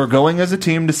 contractually, we're going as a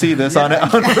team to see this on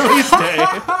release day.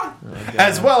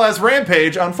 As well as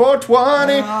Rampage on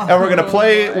 420. And we're going to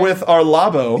play with our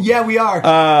Labo. yeah, we are.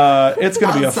 It's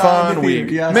going to be a Outside fun the theater,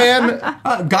 week. yes.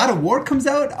 Man, God of War comes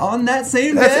out on that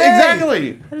same that's day.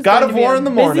 exactly. God going of to be War a in the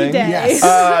busy morning. day.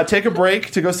 Yes. Take a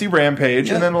break to go see Rampage,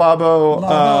 Yep. and then Labo,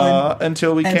 Labo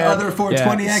until we And can't other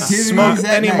 420 Yeah. activities. smoke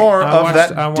that any night. more I of watched,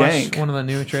 that I watched dank. one of the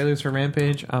new trailers for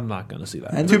Rampage. I'm not going to see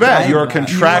that. And Too look, bad. You are I-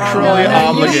 contractually you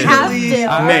obligated. You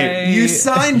have to. Nate, You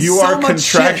signed you so are much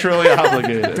shit. contractually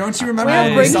obligated. Don't you remember We're when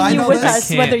we bringing signed you all with this? us,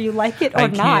 can't. whether you like it or I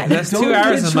not. can't. That's Don't 2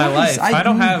 hours get of my choice. life. I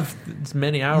don't you- have as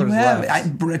many hours You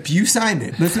have. left. You signed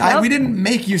it. Listen, we didn't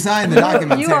make you sign the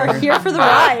documents. You are here for the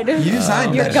ride. You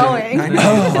signed You're that shit. going. I know. I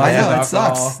know. It Alcohol.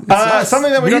 sucks. It sucks.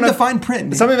 Something that we Read don't the have- fine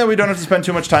print. Something that we don't have to spend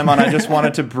too much time on, I just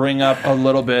wanted to bring up a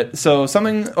little bit. So,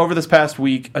 something over this past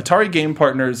week, Atari Game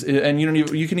Partners, and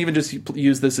you can even just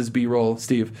use this as B-roll,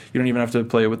 Steve. You don't even have to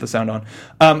play it with the sound on.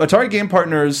 Atari Game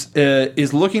Partners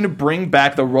is looking to bring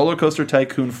back the Roller Coaster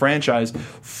Tycoon franchise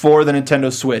for the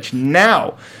Nintendo Switch.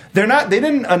 Now, they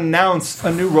didn't announce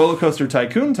a new Roller Coaster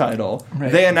Tycoon title.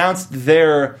 Right. They announced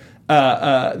their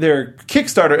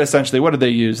Kickstarter, essentially. What did they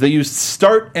use? They used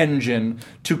Start Engine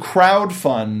to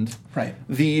crowdfund Right.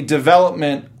 the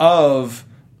development of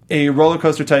a Roller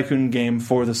Coaster Tycoon game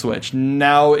for the Switch.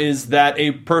 Now, is that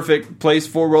a perfect place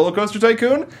for Roller Coaster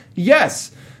Tycoon?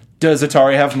 Yes. Does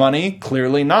Atari have money?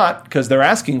 Clearly not, because they're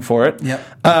asking for it.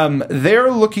 Yep.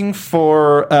 They're looking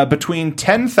for between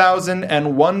 $10,000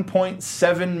 and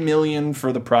 $1.7 million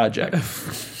for the project.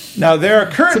 Now, there are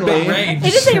currently... range.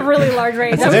 It is a really large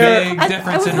range. It's a There- big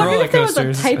difference in wondering roller if there was a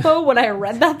coasters. typo when I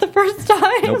read that the first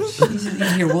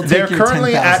time. Here, we'll They're take your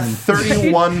currently at 10,000.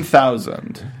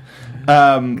 31,000.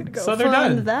 So they're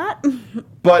Fund done. that.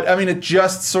 But, I mean, it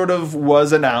just sort of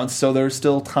was announced, so there's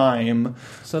still time.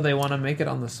 So they want to make it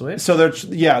on the Switch? So they're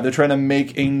trying to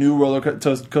make a new Roller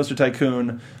Coaster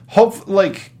Tycoon.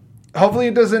 Hopefully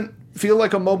it doesn't feel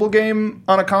like a mobile game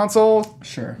on a console.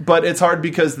 Sure. But it's hard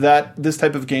because this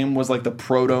type of game was like the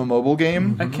proto mobile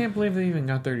game. I can't believe they even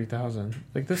got 30,000.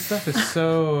 Like, this stuff is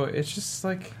so... It's just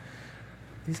like...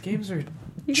 These games are...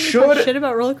 You Should- can talk shit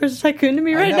about Roller Coaster Tycoon to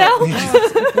me right know. now?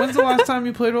 When's the last time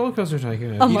you played Roller Coaster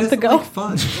Tycoon? A month ago.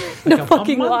 Fun. No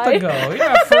fucking a month lie. ago.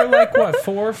 Yeah, for like, what,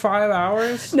 4 or 5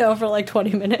 hours? No, for like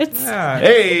 20 minutes. Yeah.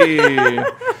 Hey!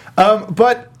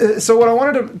 So what I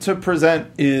wanted to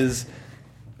present is,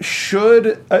 should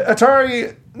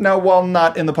Atari, now while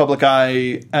not in the public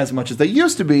eye as much as they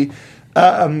used to be,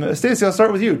 Stacey, I'll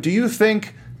start with you. Do you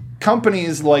think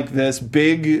companies like this,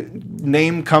 big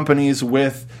name companies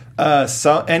with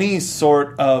any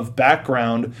sort of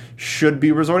background, should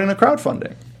be resorting to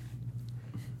crowdfunding?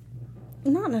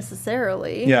 Not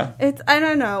necessarily. Yeah. I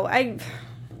don't know. I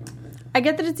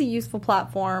get that it's a useful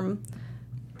platform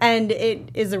and it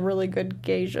is a really good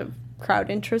gauge of crowd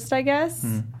interest, I guess.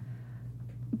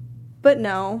 But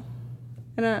no.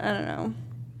 I don't know.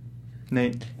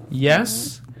 Nate?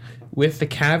 Yes, with the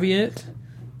caveat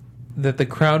that the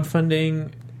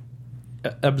crowdfunding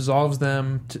absolves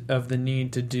them of the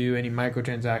need to do any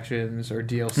microtransactions or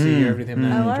DLC or everything of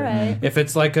that Oh, nature. all right. If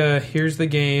it's like here's the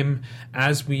game,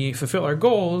 as we fulfill our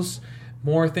goals,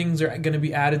 more things are going to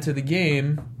be added to the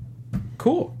game.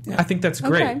 Cool. I think that's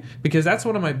great. Okay. Because that's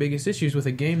one of my biggest issues with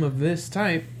a game of this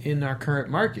type in our current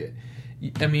market.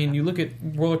 I mean, you look at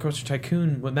Roller Coaster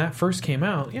Tycoon, when that first came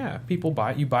out, people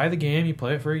you buy the game, you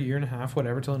play it for a year and a half,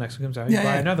 whatever, till the next one comes out, you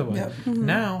buy another one. Yep.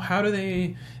 Now, how do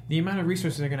the amount of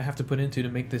resources they're going to have to put into to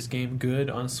make this game good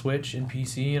on Switch and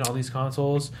PC and all these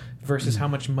consoles versus how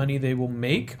much money they will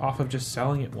make off of just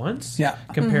selling it once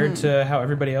compared to how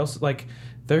everybody else,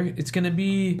 it's going to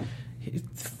be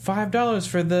 $5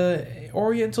 for the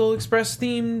Oriental Express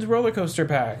themed roller coaster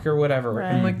pack or whatever, Right.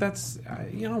 and that's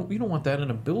you don't want that in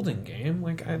a building game.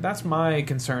 That's my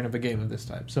concern of a game of this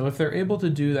type. So if they're able to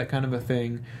do that kind of a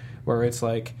thing, where it's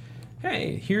like,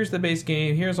 hey, here's the base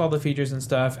game, here's all the features and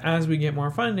stuff. As we get more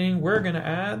funding, we're gonna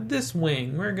add this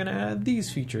wing, we're gonna add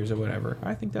these features or whatever.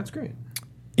 I think that's great.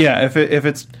 Yeah, if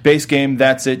it's base game,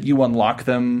 that's it. You unlock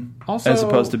them Also, as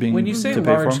opposed to being when you say to pay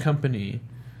for large them. company,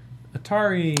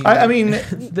 Atari. I mean,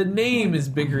 the name is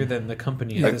bigger than the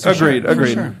company. agreed.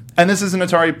 Sure. And this is an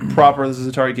Atari proper. This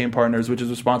is Atari Game Partners, which is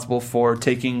responsible for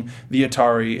taking the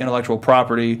Atari intellectual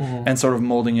property and sort of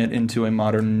molding it into a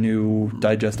modern, new,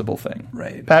 digestible thing.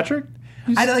 Right. Patrick?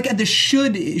 I like the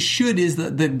should is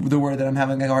the word that I'm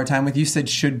having a hard time with. You said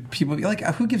should people be like,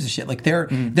 who gives a shit? Like they're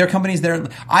companies.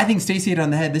 I think Stacey hit it on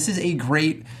the head. This is a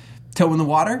great toe in the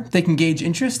water. They can gauge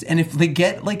interest, and if they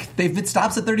get if it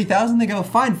stops at 30,000, they go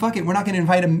fine, fuck it. We're not going to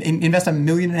invest $1.5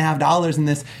 million in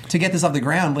this to get this off the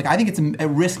ground. Like I think it's a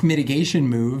risk mitigation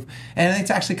move, and I think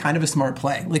it's actually kind of a smart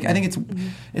play. Like I think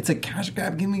it's a cash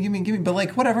grab, give me, but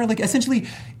like whatever. Like essentially,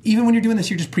 even when you're doing this,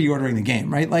 you're just pre-ordering the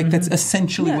game, right? Like that's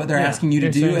essentially what they're asking you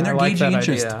to do, saying, and they're I like gauging that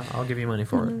interest. idea. I'll give you money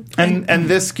for it. And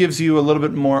this gives you a little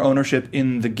bit more ownership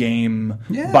in the game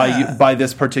by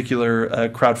this particular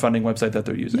crowdfunding website that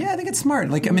they're using. Yeah, I think it's smart.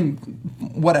 Like, I mean,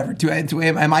 whatever.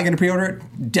 Am I going to pre-order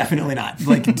it? Definitely not.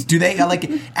 Like, do they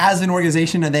as an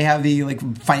organization? Do they have the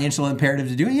financial imperative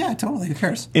to do it? Yeah, totally. Who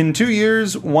cares? In 2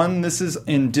 years, this is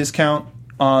in discount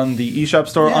on the eShop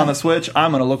store on the Switch.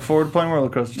 I'm going to look forward to playing Roller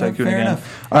Coaster Tycoon again.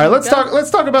 Enough. All right,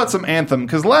 let's talk about some Anthem,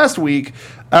 because last week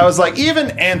I was like,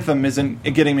 even Anthem isn't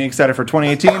getting me excited for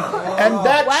 2018, and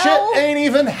that shit ain't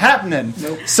even happening.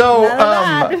 Nope.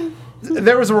 So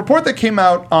there was a report that came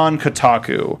out on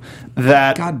Kotaku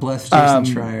that God bless Jason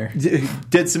Schreier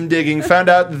did some digging, found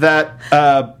out that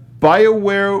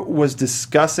BioWare was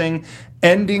discussing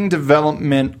ending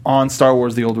development on Star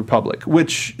Wars The Old Republic,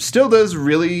 which still does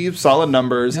really solid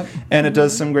numbers, and it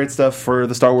does some great stuff for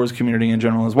the Star Wars community in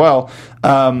general as well.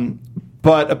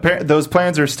 But those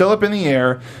plans are still up in the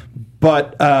air,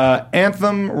 but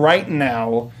Anthem right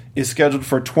now is scheduled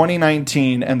for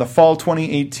 2019, and the fall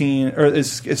 2018, or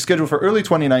is scheduled for early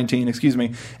 2019, excuse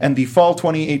me, and the fall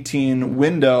 2018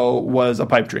 window was a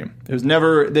pipe dream. It was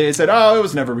never, they said, it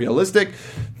was never realistic.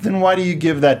 Then why do you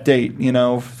give that date?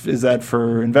 Is that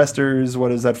for investors?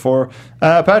 What is that for?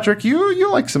 Patrick,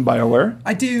 you like some BioWare.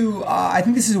 I do. I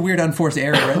think this is a weird unforced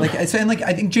error, right? I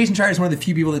think Jason Schreier is one of the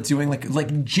few people that's doing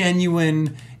like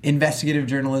genuine investigative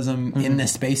journalism in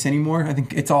this space anymore. I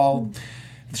think it's all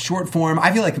short form.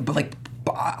 I feel like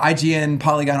IGN,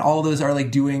 Polygon, all of those are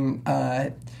doing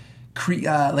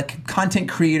content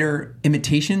creator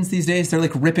imitations these days. They're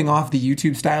ripping off the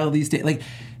YouTube style these days,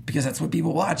 because that's what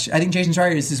people watch. I think Jason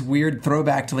Schreier is this weird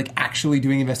throwback to actually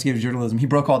doing investigative journalism. He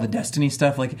broke all the Destiny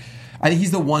stuff. I think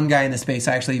he's the one guy in the space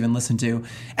I actually even listen to.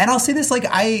 And I'll say this,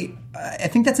 I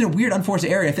think that's a weird unforced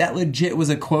error. If that legit was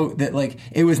a quote that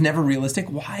it was never realistic,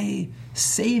 why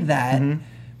say that? Mm-hmm.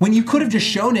 When you could have just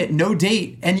shown it, no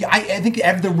date, and I think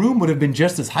the room would have been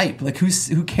just as hyped.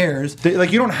 Who cares?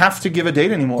 You don't have to give a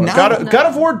date anymore. God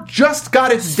of War just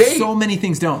got its date. So many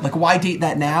things don't. Why date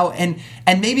that now? And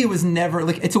maybe it was never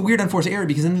it's a weird unforced error,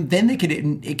 because then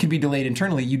it could be delayed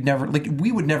internally. You'd never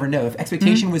we would never know if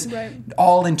expectation was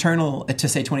all internal to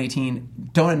say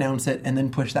 2018. Don't announce it and then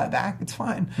push that back. It's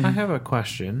fine. I have a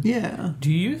question. Yeah.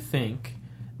 Do you think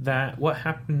that what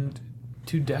happened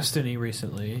to Destiny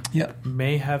recently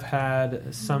may have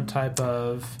had some type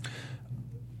of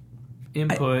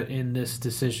input in this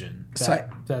decision?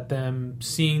 That them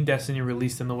seeing Destiny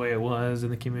released in the way it was,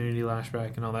 and the community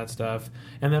lashback and all that stuff,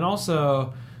 and then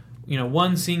also,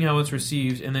 one, seeing how it's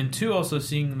received, and then two, also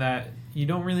seeing that you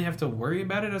don't really have to worry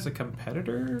about it as a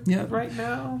competitor right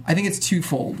now? I think it's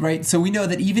twofold, right? So we know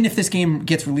that even if this game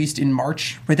gets released in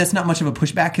March, right, that's not much of a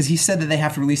pushback, because he said that they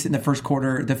have to release it in the first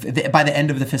quarter, by the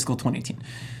end of the fiscal 2018.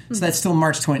 Mm-hmm. So that's still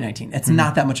March 2019. It's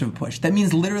not that much of a push. That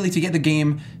means literally to get the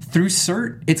game through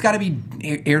cert, it's got to be,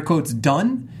 air quotes,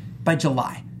 done by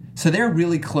July. So they're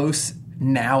really close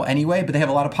now anyway, but they have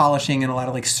a lot of polishing and a lot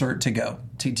of cert to go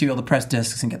to be able to press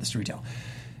discs and get this to retail.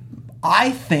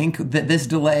 I think that this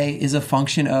delay is a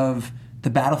function of the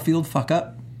Battlefield fuck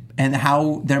up and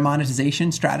how their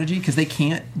monetization strategy, because they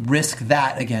can't risk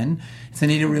that again. So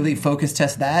they need to really focus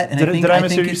test that. And did I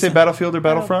mishear you say Battlefield or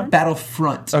Battlefront?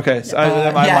 Battlefront. Okay, so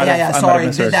sorry,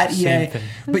 that EA,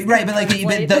 but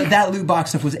that loot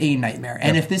box stuff was a nightmare.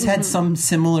 And if this had some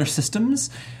similar systems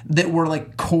that were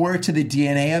core to the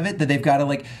DNA of it, that they've got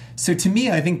to so to me,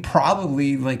 I think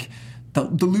probably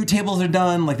the loot tables are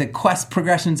done, the quest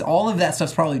progressions, all of that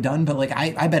stuff's probably done, but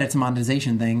I bet it's a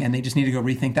monetization thing, and they just need to go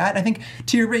rethink that. I think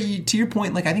to your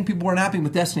point, I think people weren't happy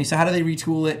with Destiny, so how do they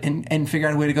retool it and figure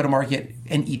out a way to go to market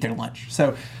and eat their lunch?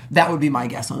 So that would be my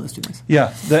guess on those two things.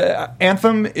 Yeah, the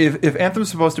Anthem. If Anthem's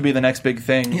supposed to be the next big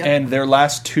thing, and their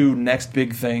last two next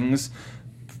big things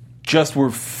just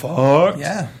were fucked.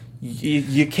 Yeah.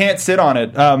 You can't sit on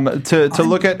it. To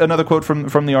look at another quote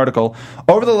from the article,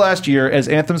 over the last year, as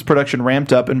Anthem's production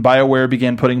ramped up and BioWare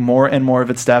began putting more and more of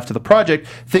its staff to the project,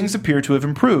 things appear to have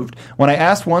improved. When I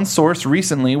asked one source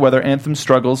recently whether Anthem's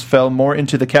struggles fell more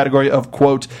into the category of,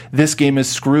 quote, this game is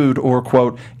screwed, or,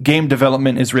 quote, game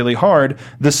development is really hard,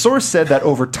 the source said that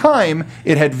over time,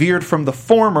 it had veered from the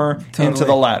former into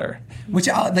the latter. Which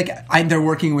they're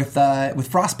working with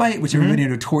Frostbite, which everybody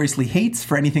notoriously hates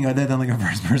for anything other than like a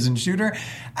first-person shooter,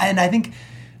 and I think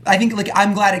like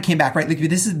I'm glad it came back, right? Like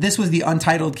this was the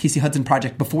untitled Casey Hudson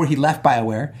project before he left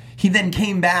BioWare. He then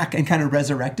came back and kind of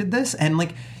resurrected this, and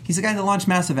like he's the guy that launched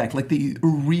Mass Effect, like the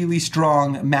really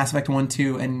strong Mass Effect 1,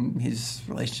 2, and his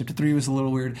relationship to 3 was a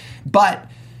little weird, but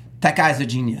that guy's a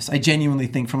genius. I genuinely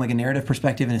think from like a narrative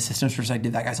perspective and a systems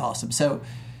perspective, that guy's awesome. So.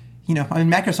 You know, I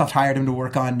mean, Microsoft hired him to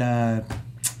work on,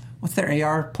 what's their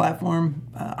AR platform?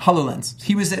 HoloLens.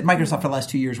 He was at Microsoft for the last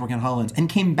 2 years working on HoloLens and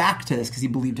came back to this because he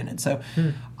believed in it. So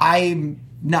I'm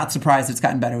not surprised it's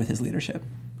gotten better with his leadership.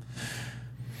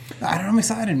 I don't know, I'm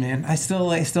excited, man. I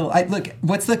look,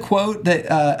 what's the quote that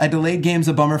a delayed game's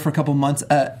a bummer for a couple months,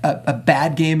 a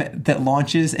bad game that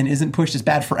launches and isn't pushed is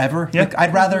bad forever? Yeah. Like,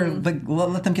 I'd rather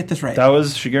let them get this right. That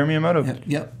was Shigeru Miyamoto.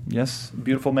 Yep. Yes,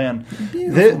 beautiful man.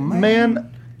 Beautiful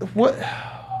man. What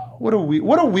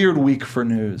a weird week for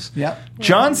news. Yep.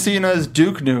 John Cena's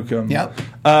Duke Nukem. Yep.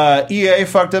 EA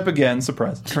fucked up again.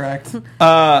 Surprise. Correct.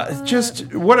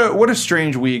 Just what a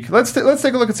strange week. Let's take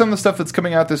a look at some of the stuff that's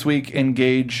coming out this week and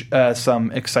gauge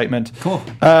some excitement. Cool.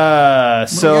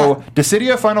 So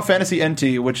Dissidia Final Fantasy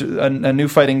NT, which is a new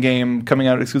fighting game coming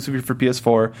out exclusively for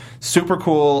PS4. Super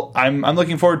cool. I'm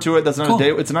looking forward to it. That's not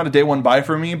cool. it's not a day one buy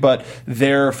for me, but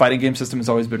their fighting game system has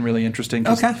always been really interesting.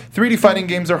 Okay. 3D fighting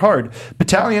games are hard.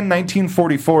 Battalion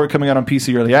 1944 coming out on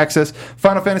PC Early Access.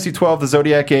 Final Fantasy 12, The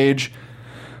Zodiac Age.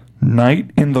 Night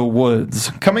in the Woods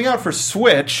coming out for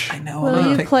Switch. I know.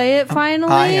 Will you play it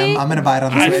finally? I am. I'm going to buy it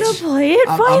on the I'm Switch. going to play it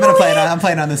finally. I'm going to play it. I'm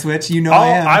playing it on the Switch. You know I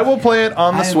am. I will play it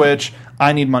on the Switch.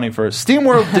 I need money first.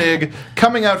 SteamWorld Dig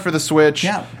coming out for the Switch.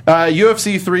 Yeah.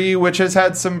 UFC 3, which has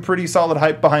had some pretty solid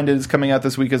hype behind it, is coming out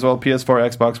this week as well.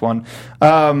 PS4, Xbox One.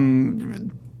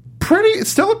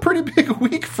 Still a pretty big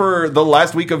week for the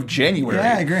last week of January.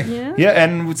 Yeah, I agree. Yeah,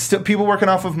 and still people working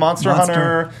off of Monster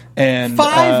Hunter and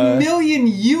 5 million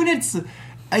units.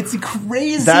 It's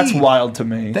crazy. That's wild to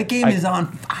me. That game is on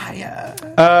fire.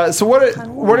 So what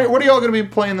are y'all going to be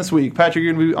playing this week? Patrick,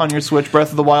 you're going to be on your Switch,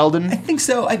 Breath of the Wilden? I think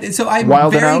so. I'm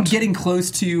Wildin' getting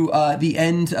close to the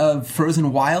end of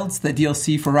Frozen Wilds, the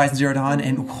DLC for Horizon Zero Dawn,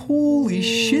 and holy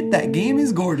shit, that game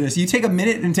is gorgeous. You take a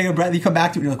minute and take a breath, you come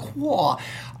back to it, and you're like, whoa.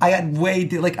 I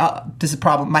got this is a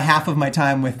problem. Half of my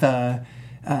time with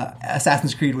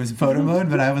Assassin's Creed was photo mode,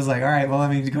 but I was like, all right, well,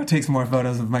 let me go take some more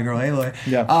photos of my girl Aloy.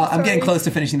 Yeah. I'm getting close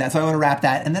to finishing that, so I want to wrap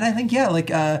that. And then I think,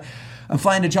 I'm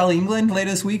flying to Jolly England later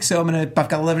this week, so I've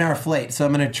got an 11-hour flight, so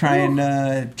I'm gonna try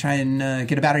and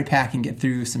get a battery pack and get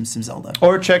through some Zelda.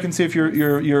 Or check and see if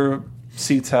your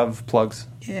seats have plugs.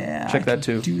 Yeah, check that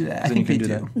too. Do that. I think they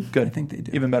do. Good. I think they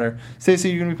do. Even better.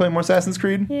 Stacey, you gonna be playing more Assassin's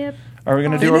Creed? Yep. Are we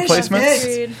gonna do replacements?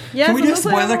 Yes, Can we do a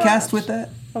spoiler cast with that?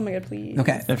 Oh my god, please.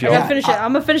 Okay. If I gotta finish it.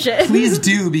 I'm gonna finish it. Please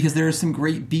do, because there are some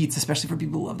great beats, especially for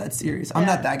people who love that series. I'm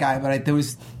not that guy, but there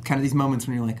was kind of these moments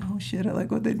when you're like, oh shit, I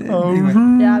like what they did. Anyway.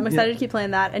 Yeah, I'm excited to keep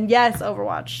playing that. And yes,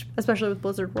 Overwatch, especially with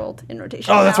Blizzard World in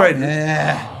rotation. Oh, that's now. right.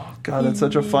 Yeah. God, that's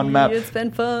such a fun map. It's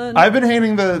been fun. I've been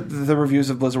hating the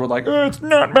reviews of Blizzard World, like, oh, it's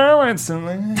not balanced. And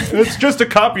like, it's just a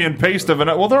copy and paste of it.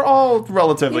 Well, they're all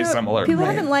relatively similar. People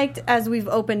haven't liked, as we've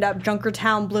opened up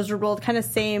Junkertown, Blizzard World, kind of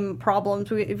same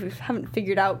problems. We haven't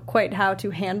figured out quite how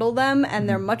to handle them, and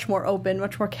they're much more open,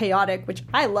 much more chaotic, which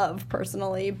I love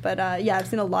personally. But I've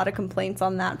seen a lot of complaints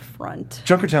on that front.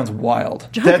 Junkertown's wild.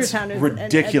 Junkertown That's is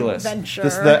ridiculous. an adventure.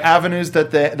 The avenues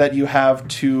that you have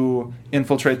to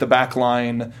infiltrate the back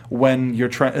line when you're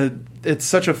trying. It's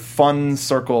such a fun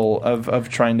circle of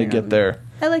trying to get there.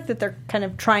 I like that they're kind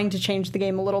of trying to change the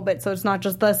game a little bit, so it's not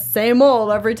just the same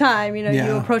old every time.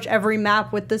 You approach every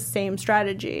map with the same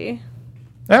strategy.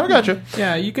 I gotcha.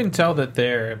 Yeah, you can tell that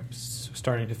they're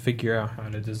starting to figure out how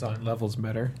to design levels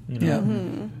better. You know? Yeah.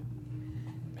 Mm-hmm.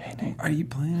 Hey, Nate, are you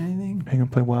playing anything? Are you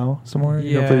gonna play WoW some more?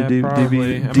 Yeah,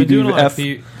 probably. I've been doing a lot of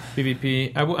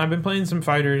PvP. I've been playing some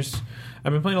fighters.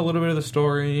 I've been playing a little bit of the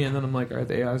story, and then I'm like, all right,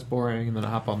 the AI is boring, and then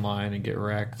I hop online and get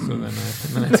wrecked, so then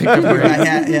I take a break.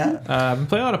 Yeah. I've been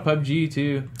playing a lot of PUBG,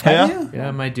 too. Yeah?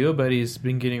 Yeah, my duo buddy's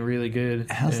been getting really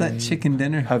good. How's that chicken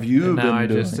dinner? Have you and been now I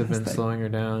doing? just have been slowing her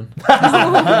down.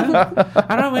 I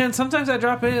don't know, man. Sometimes I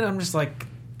drop in, I'm just like,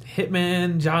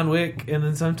 Hitman, John Wick, and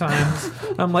then sometimes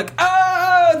I'm like,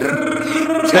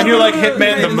 Then you're like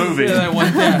Hitman the movie. Yeah,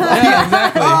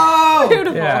 exactly.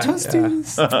 Yeah.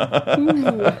 Toasties.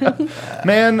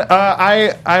 Man,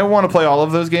 I want to play all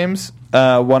of those games.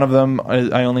 One of them,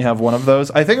 I only have one of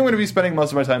those. I think I'm going to be spending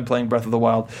most of my time playing Breath of the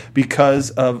Wild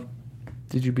because of.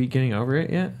 Did you beat Getting Over It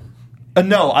yet?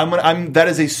 No, I'm. That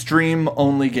is a stream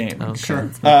only game. Okay. Sure.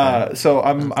 So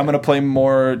I'm gonna play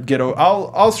more.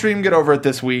 I'll stream Get Over It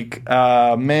this week.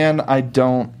 Man, I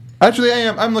don't. Actually, I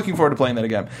am. I'm looking forward to playing that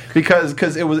again because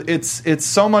it's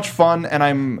so much fun, and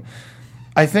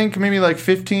I think maybe like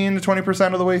 15 to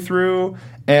 20% of the way through,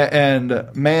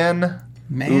 and man.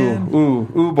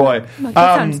 Ooh, boy. That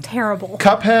sounds terrible.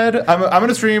 Cuphead. I'm going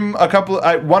to stream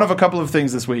one of a couple of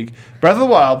things this week. Breath of the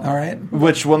Wild. All right.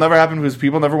 Which will never happen because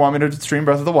people never want me to stream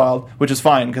Breath of the Wild, which is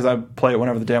fine because I play it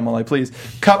whenever the damn well I please.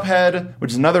 Cuphead,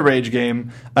 which is another rage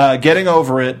game. Getting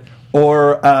Over It.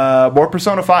 Or more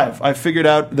Persona 5. I figured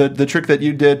out the trick that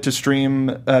you did to stream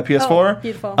PS4. Oh,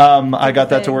 beautiful. I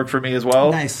got that to work for me as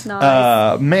well. Nice.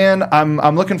 Man,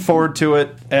 I'm looking forward to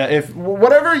it. If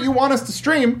whatever you want us to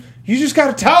stream, you just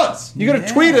got to tell us. You got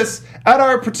to tweet us at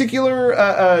our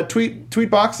particular tweet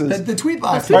boxes. The tweet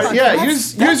box. Right, yeah,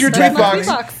 use your tweet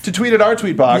box to tweet at our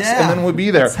tweet box, and then we'll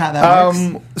be there. That's how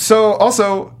that works. So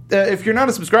also, if you're not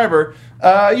a subscriber,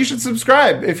 you should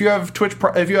subscribe. If you have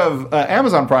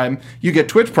Amazon Prime, you get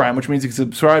Twitch Prime, which means you can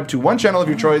subscribe to one channel of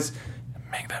your choice.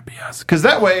 Make that be us, because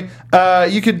that way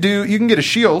you can get a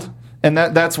shield, and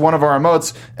that's one of our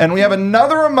emotes, and we have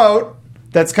another emote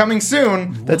that's coming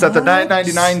soon. That's at the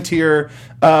 $9.99 tier.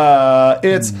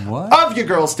 It's of your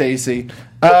girl Stacy.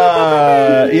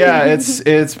 Yeah,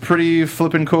 it's pretty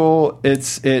flippin' cool.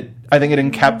 I think it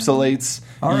encapsulates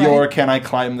your "Can I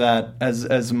climb that"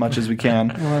 as much as we can.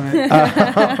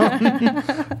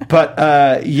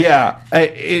 But yeah,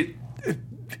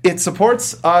 it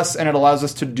supports us and it allows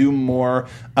us to do more.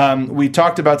 We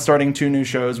talked about starting 2 new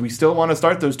shows. We still want to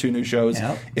start those 2 new shows.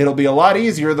 Yep. It'll be a lot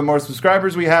easier the more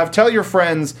subscribers we have. Tell your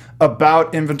friends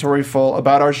about Inventory Full,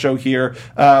 about our show here.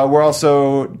 We're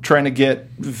also trying to get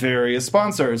various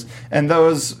sponsors, and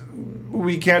those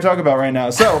we can't talk about right now.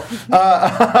 So,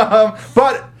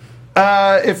 but.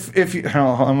 If you,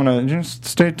 I'm gonna just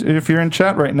state if you're in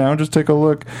chat right now, just take a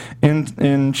look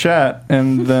in chat,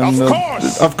 and then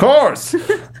of course. Did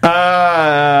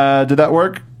that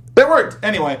work? It worked.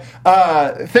 Anyway,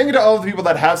 thank you to all the people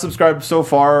that have subscribed so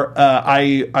far.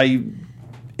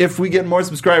 If we get more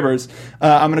subscribers,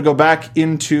 I'm gonna go back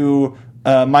into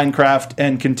Minecraft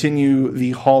and continue the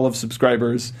Hall of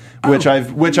Subscribers, which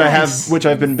I've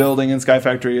been building in Sky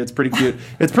Factory. It's pretty cute.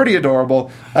 It's pretty adorable.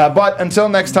 But until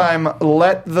next time,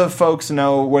 let the folks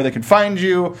know where they can find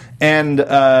you, and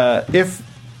if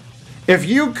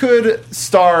you could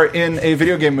star in a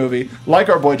video game movie like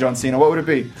our boy John Cena, what would it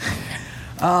be?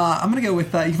 I'm going to go with,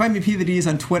 you can find me P the D's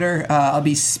on Twitter. I'll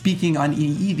be speaking on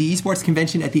the esports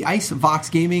convention at the Ice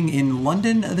Vox Gaming in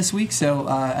London this week, so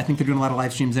I think they're doing a lot of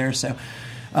live streams there, so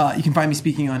you can find me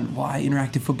speaking on why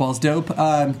interactive football is dope.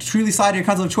 Truly slide your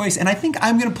console of choice, and I think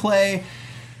I'm going to play...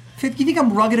 You think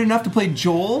I'm rugged enough to play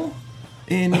Joel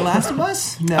in Last of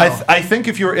Us? No. I think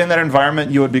if you were in that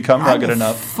environment, you would become rugged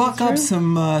enough. Fuck up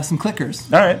some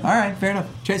clickers. All right, fair enough.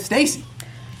 Cheers, Stacy.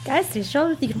 Guys, Stacey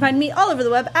Shuttles. You can find me all over the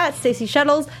web at Stacey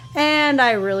Shuttles, and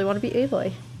I really want to be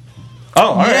Aloy. Oh,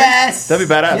 all right. Yes! That'd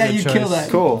be badass. Yeah, you kill that.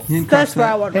 Cool. That's where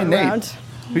I want to Hey, run Nate. around.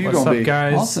 Who you What's gonna up, be?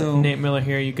 guys? Also- Nate Miller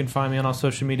here. You can find me on all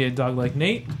social media, Dog Like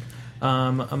Nate.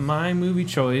 My movie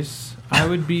choice, I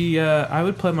would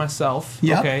play myself.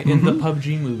 Yep. Okay, in the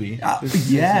PUBG movie.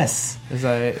 Yes. As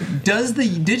I Does the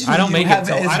digitally I don't make you have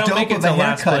it till- I as don't dope make it of a till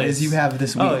last haircut place. as you have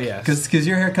this week? Oh, yes. Because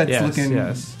your haircut's Yes, looking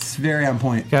yes. it's very on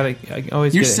point. I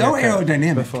always You're get a so haircut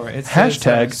aerodynamic. before. It's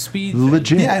Hashtag speed.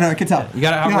 legit. Yeah, I know. I can tell. You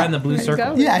got to outrun the blue There you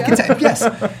circle. go. Yeah, I can tell. Yes,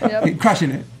 Yep.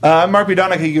 crushing it. I'm Mark B.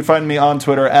 Donica. You can find me on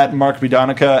Twitter at Mark B.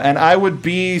 Donica, and I would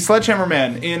be Sledgehammer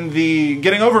Man in the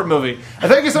Getting Over It movie. And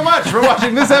thank you so much for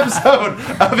watching this episode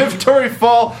of Inventory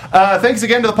Full. Thanks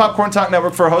again to the Popcorn Talk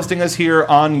Network for hosting us here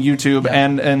on YouTube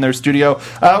and in their studio.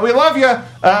 We love you.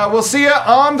 We'll see you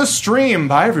on the stream.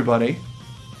 Bye, everybody.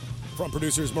 From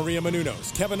producers Maria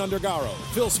Menounos, Kevin Undergaro,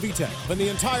 Phil Svitek, and the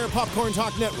entire Popcorn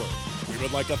Talk Network, we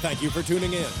would like to thank you for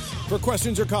tuning in. For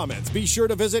questions or comments, be sure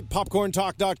to visit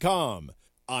popcorntalk.com.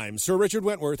 I'm Sir Richard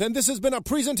Wentworth, and this has been a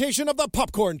presentation of the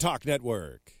Popcorn Talk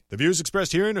Network. The views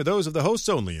expressed herein are those of the hosts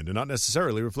only and do not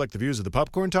necessarily reflect the views of the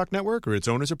Popcorn Talk Network or its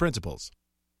owners or principals.